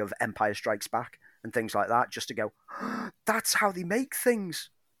making of Empire Strikes Back and things like that, just to go, that's how they make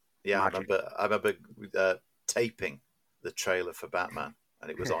things. Yeah, I remember taping the trailer for Batman. And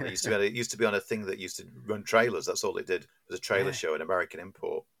it was on. It used to be on a thing that used to run trailers. That's all it did. It was a trailer show, an American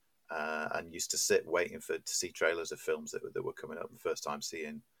import, and used to sit waiting to see trailers of films that were coming up. The first time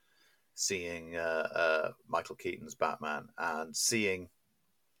seeing Michael Keaton's Batman and seeing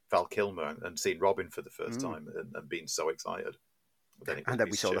Val Kilmer and seeing Robin for the first time and being so excited. And then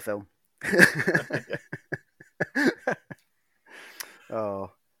we saw the film.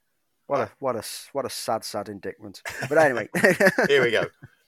 Oh. What a sad indictment. But anyway. Here we go.